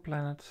poor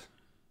planet.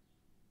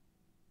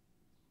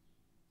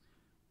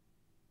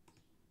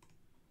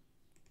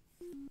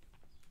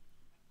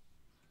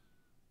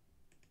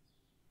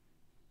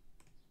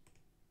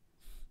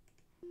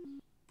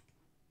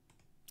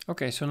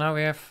 Okay, so now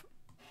we have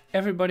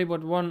everybody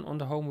but one on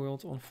the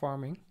homeworld on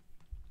farming.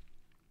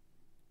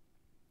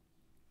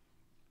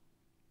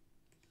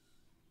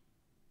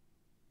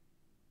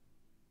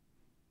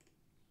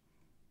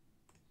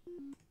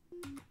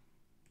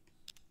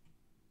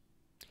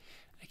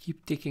 I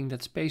keep ticking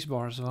that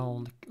spacebar as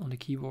well on the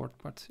keyboard,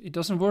 but it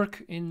doesn't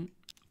work in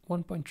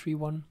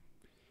 1.31.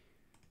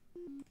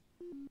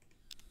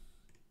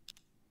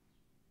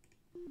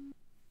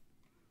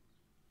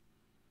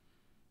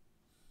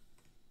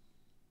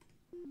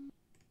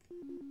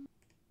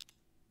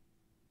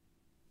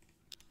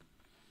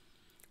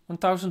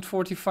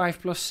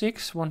 (1045 plus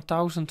 6,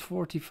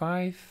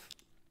 1045.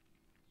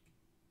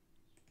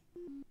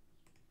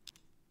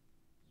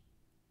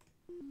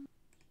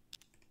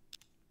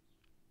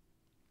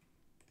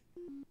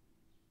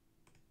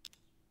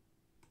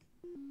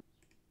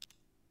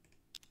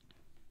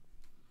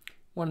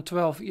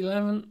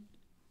 (11211).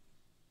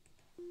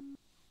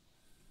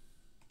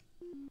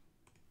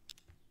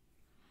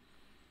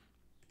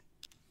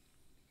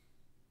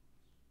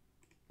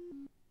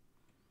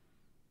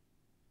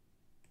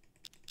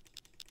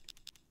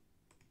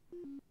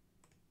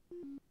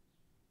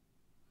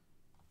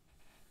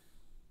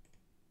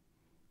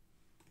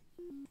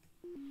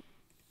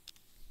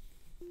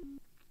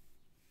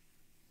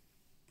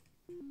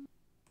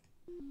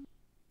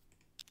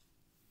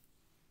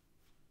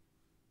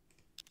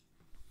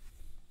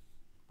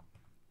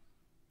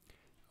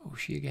 Oh,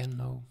 she again,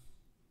 no.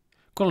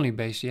 Colony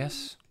base,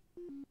 yes.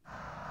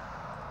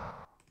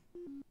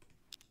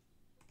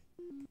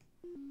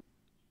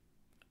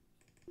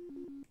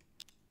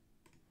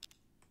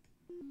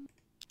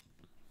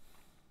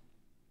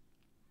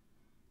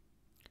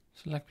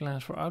 Select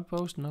plans for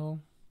outpost,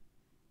 no.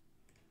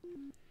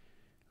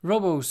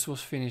 Robos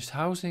was finished.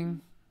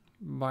 Housing,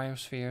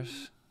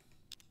 biospheres.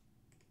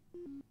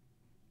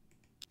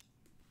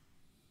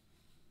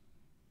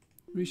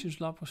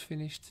 Research lab was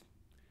finished.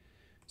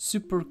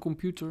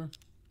 Supercomputer.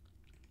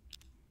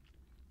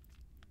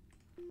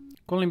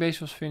 Colony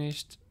base was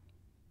finished.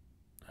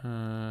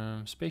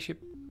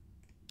 Spaceship.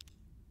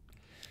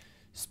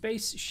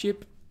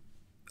 Spaceship.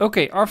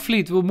 Okay, our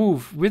fleet will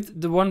move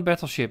with the one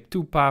battleship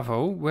to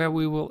Pavo, where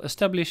we will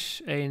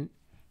establish a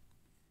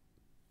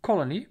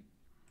colony.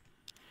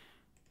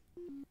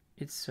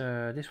 It's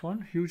this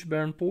one, huge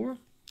barren pore.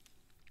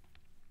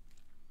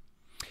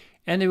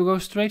 And they will go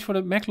straight for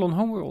the Macklon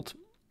homeworld.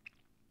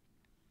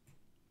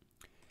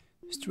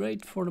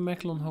 Straight for the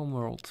Macklon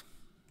homeworld.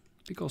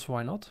 Because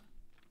why not?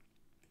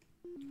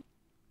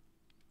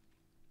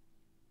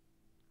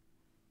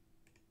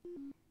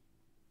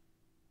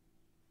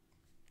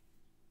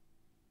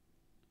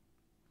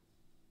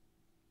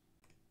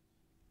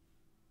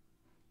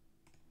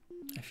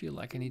 I feel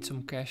like I need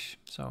some cash,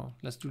 so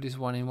let's do this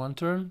one in one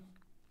turn.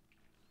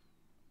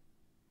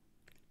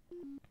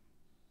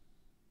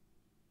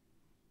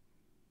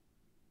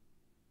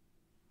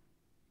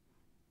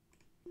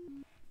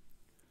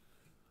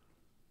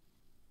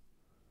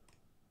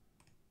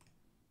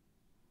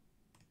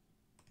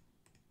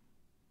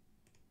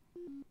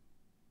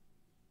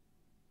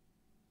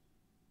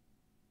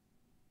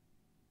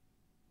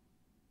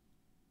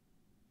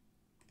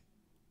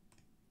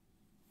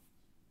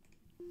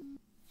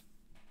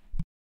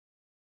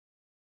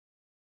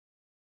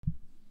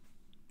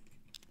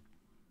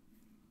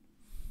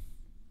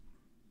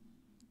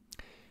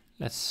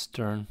 Let's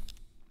turn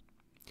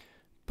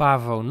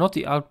Pavo, not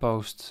the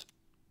outpost.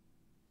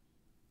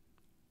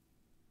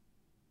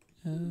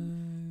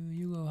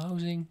 You go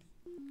housing.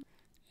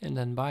 And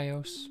then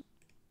BIOS.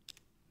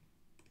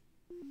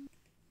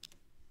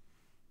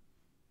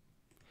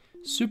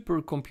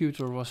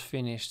 Supercomputer was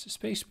finished.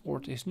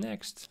 Spaceport is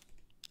next.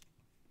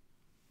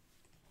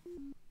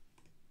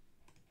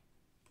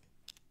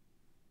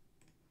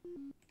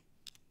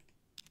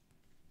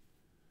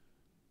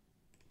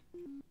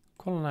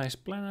 Colonize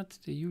planet,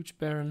 the huge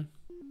barren.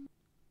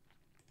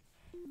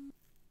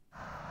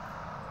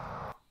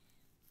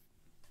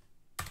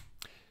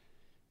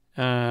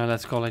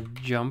 Let's call it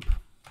jump.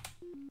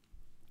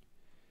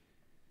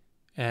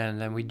 And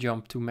then we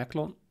jump to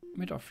Meklon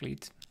with our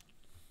fleet.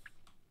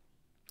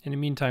 In the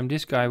meantime,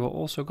 this guy will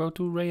also go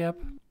to Rahab.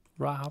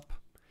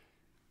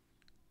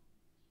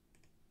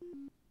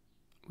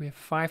 We have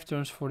 5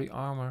 turns for the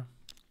armor.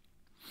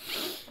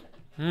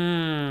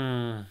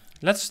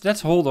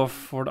 Let's hold off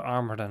for the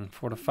armor then.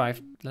 For the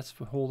 5, let's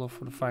hold off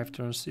for the 5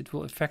 turns. It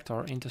will affect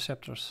our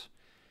interceptors.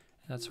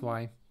 That's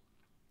why.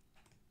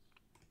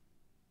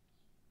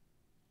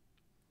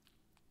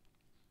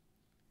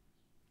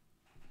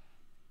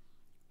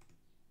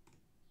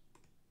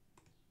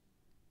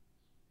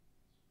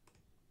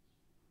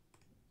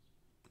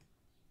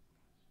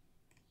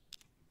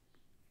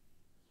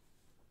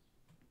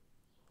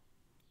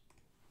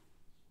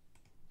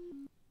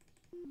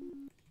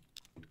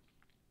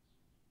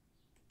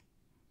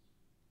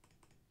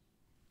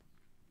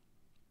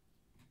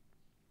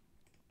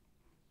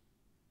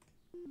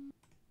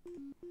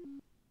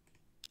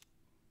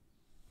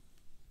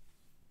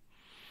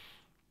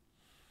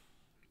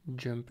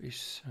 Jump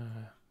is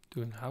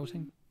doing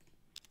housing.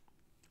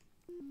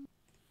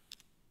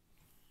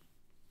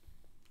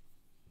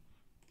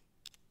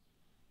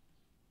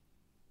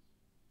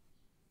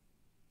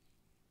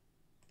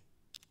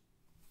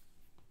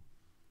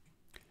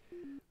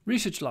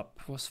 Research lab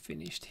was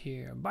finished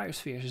here.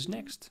 Biospheres is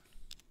next.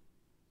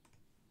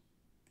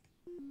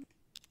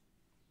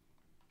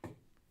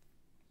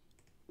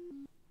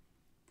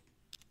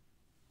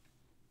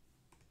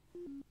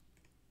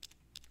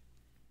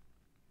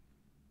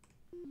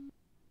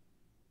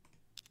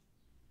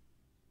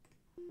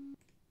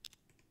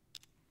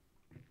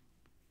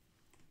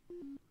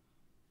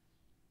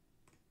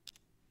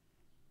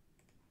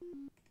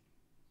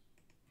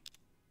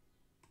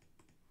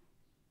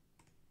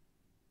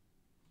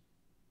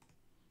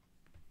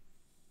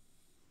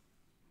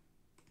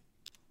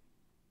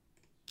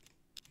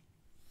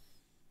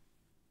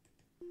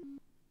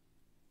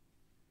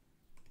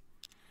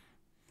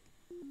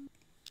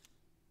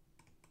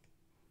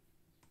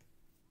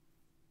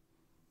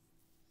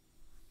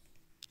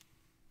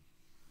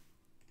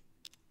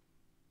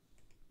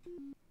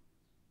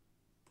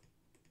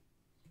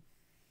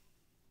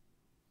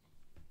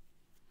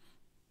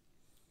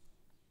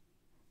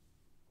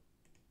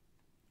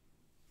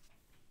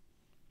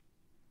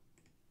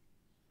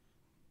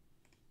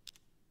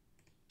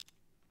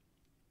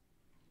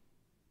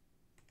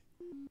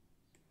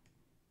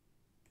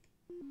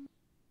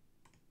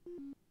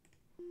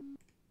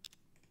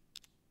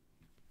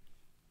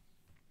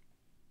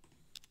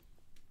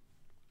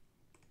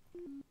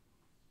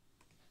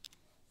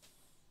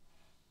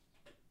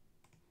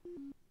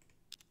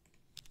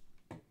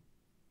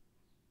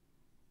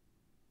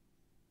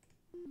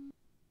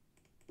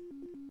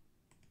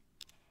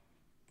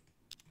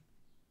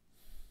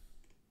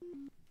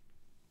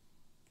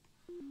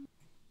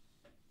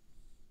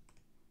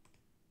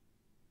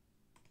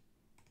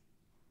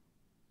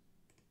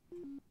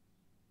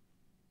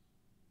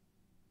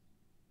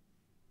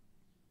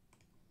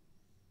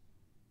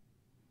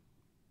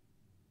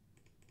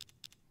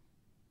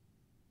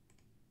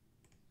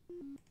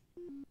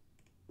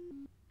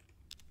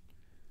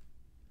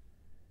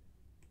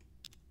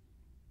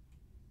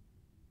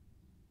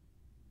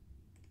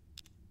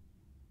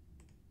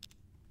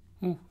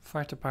 Ooh,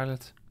 fighter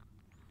pilot.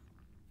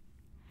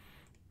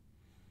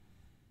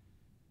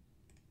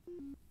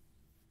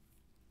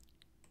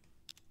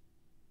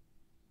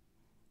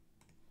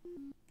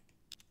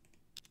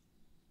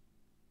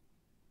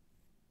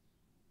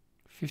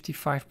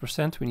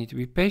 %. We need to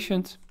be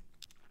patient.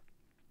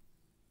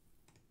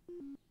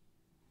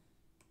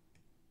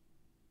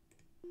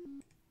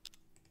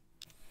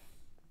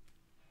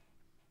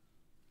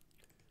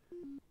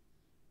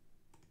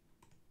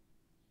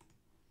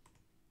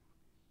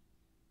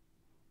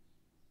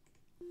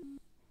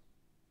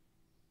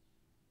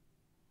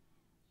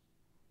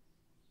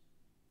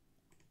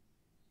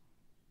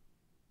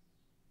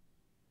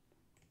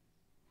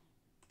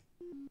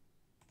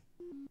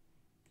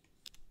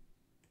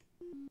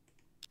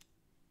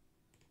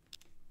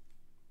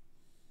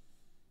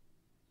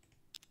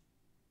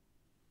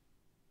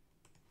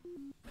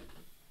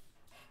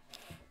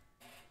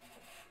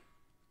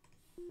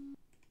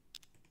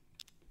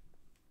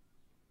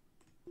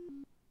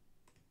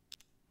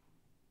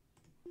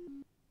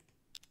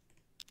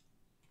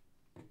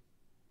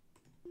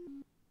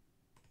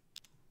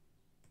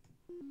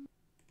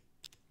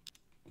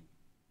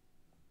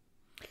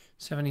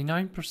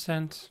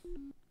 79%.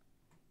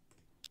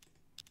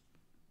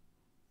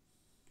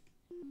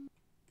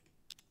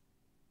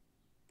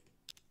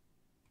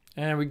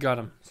 And we got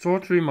him.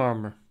 Sortrium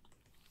armor.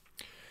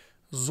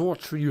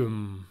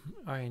 Zortrium.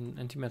 Iron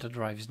antimatter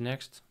drive is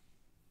next.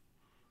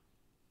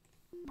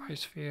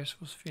 Biospheres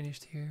was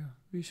finished here.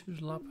 Research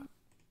lab.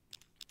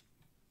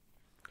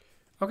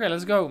 Okay,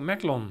 let's go.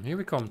 Meklon, here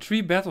we come.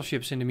 3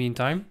 battleships in the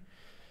meantime.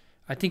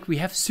 I think we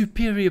have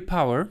superior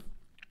power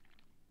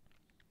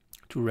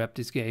to wrap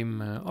this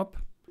game up.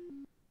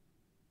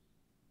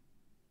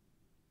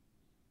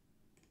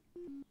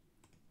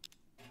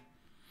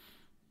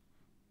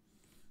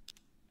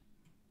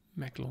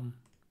 Meklon.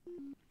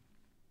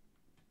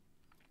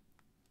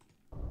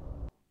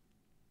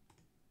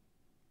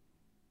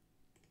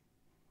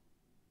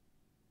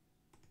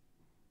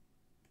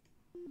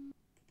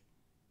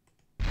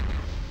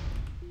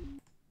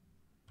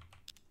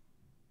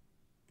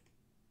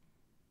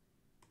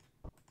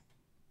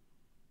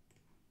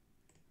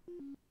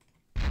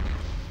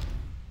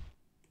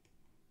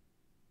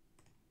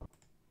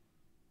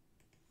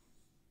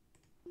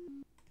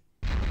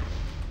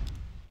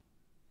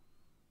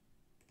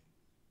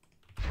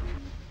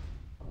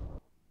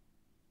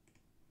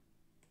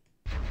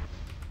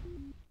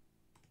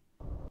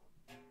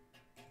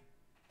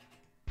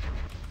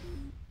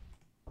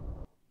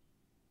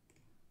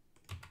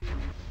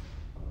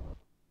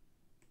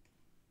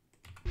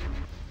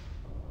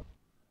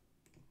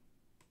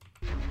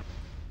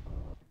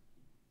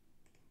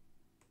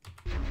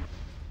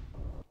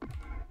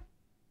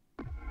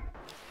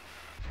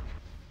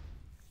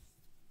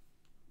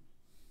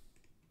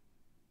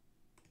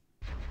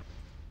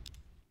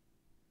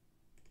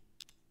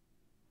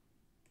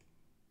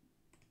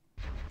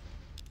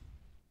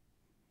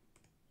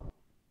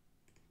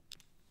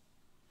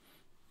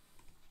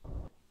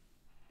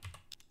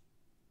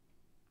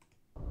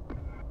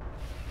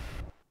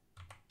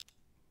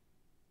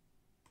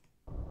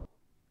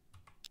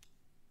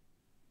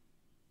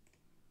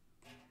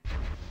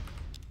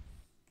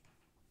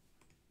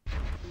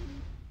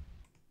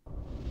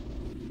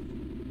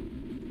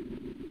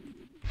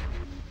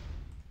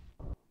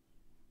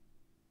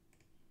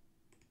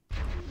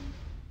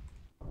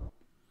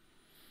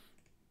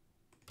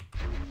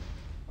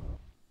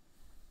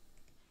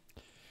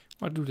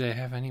 What do they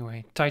have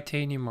anyway?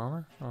 Titanium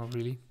armor? Oh,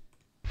 really?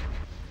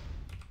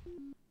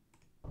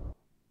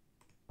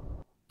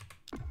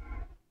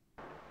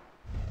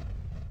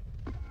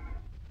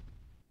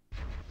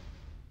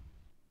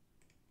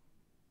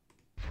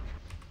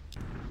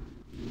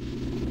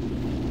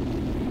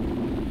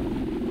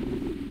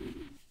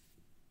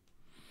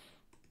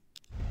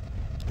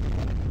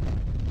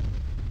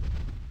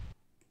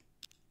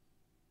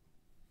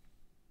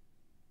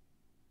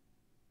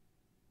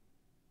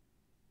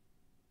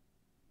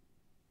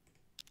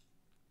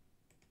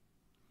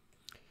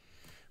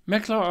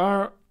 Meklar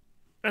are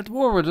at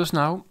war with us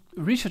now.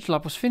 Research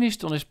lab was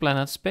finished on his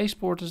planet.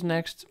 Spaceport is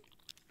next.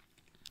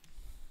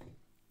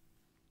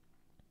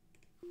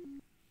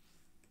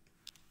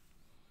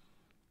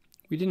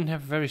 We didn't have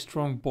very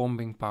strong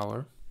bombing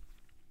power.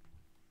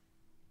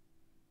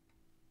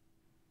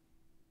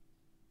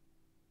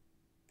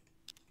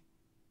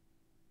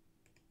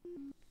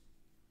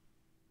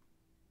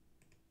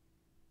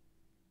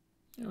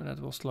 Oh,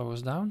 that will slow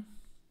us down.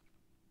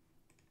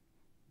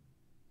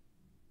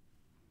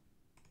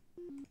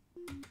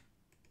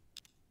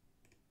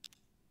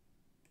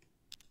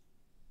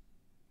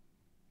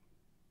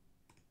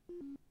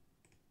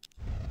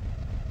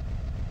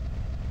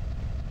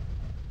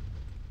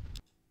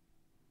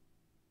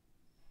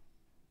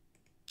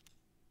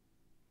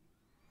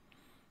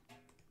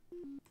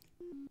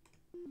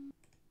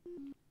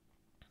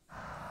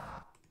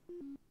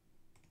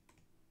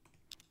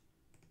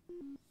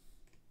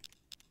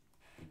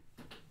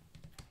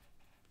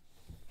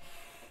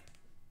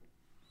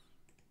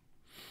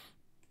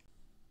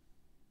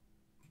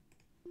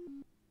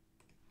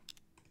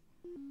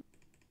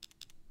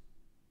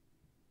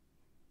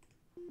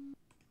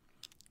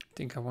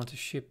 I think I want a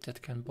ship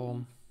that can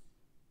bomb.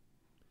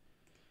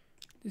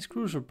 This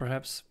cruiser,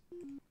 perhaps.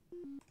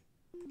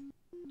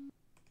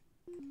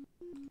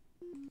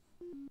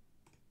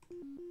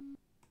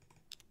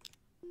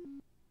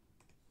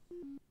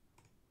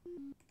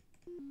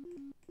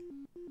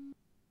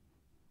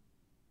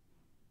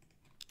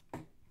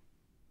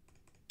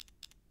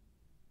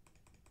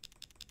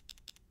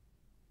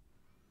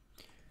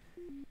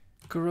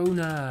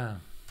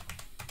 Corona.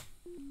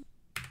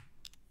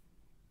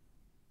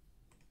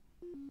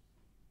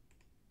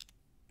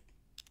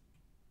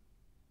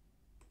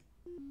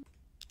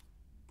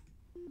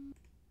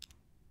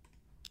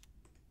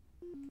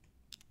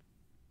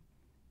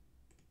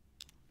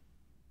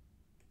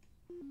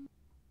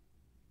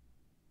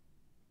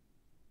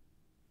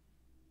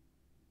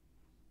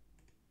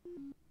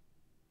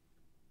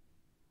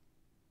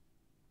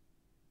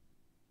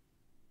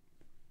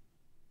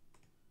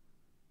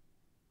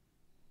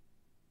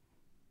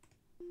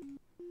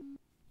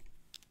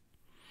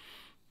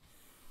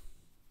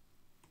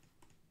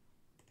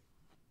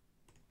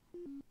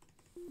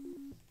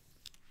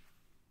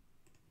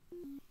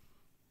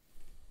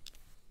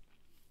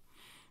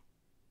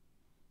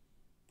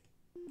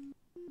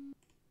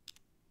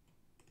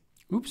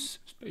 Oops,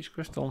 space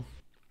crystal.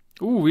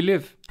 Ooh, we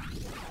live.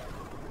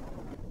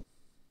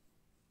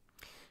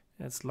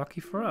 That's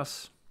lucky for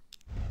us.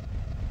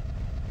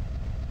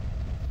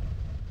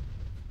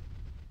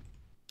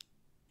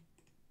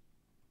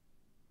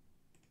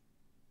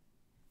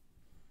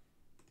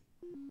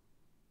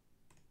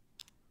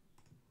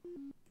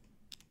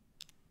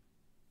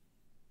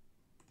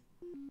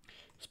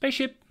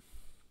 Spaceship.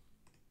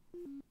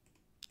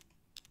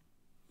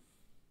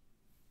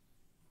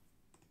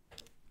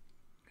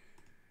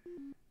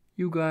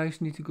 You guys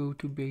need to go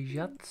to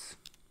Bejat.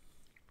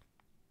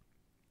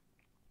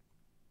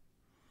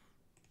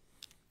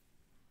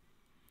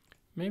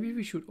 Maybe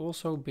we should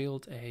also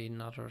build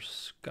another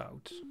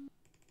scout.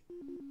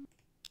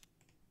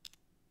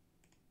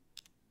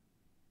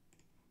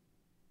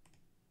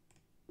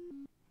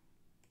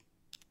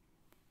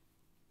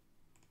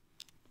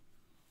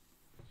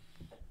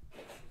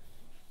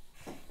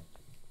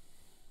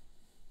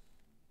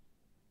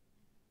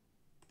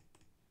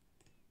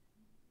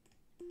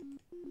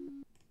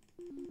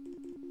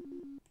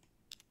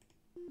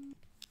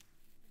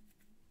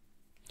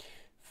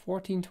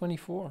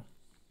 $14.24.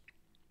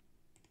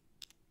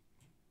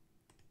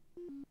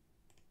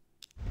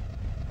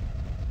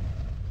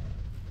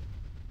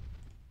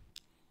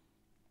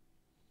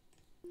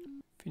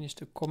 Finish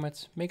the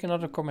comet. Make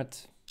another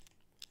comet.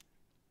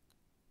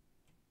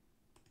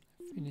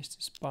 Finish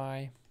the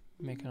spy.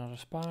 Make another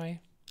spy.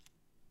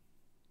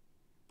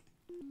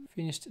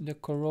 Finished the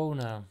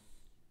corona.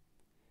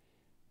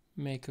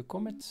 Make a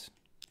comet.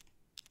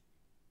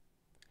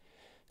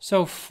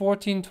 So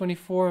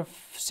 1424,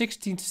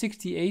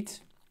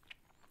 1668.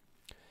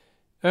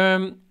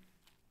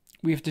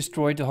 We've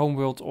destroyed the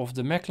homeworld of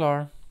the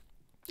Meklar.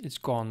 It's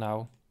gone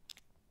now.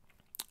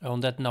 On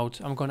that note,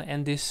 I'm gonna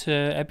end this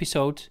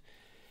episode.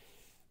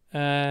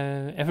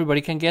 Everybody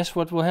can guess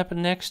what will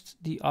happen next.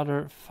 The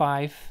other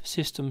 5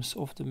 systems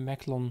of the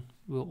Meklon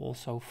will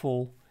also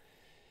fall.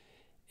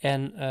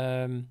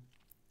 And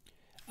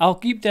I'll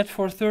keep that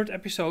for a 3rd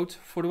episode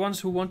for the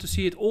ones who want to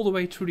see it all the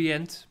way through the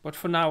end. But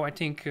for now, I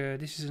think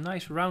this is a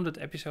nice rounded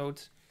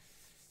episode.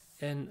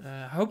 And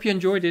I hope you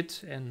enjoyed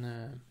it.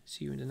 And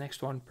see you in the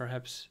next one,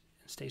 perhaps.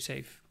 Stay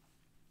safe.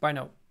 Bye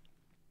now.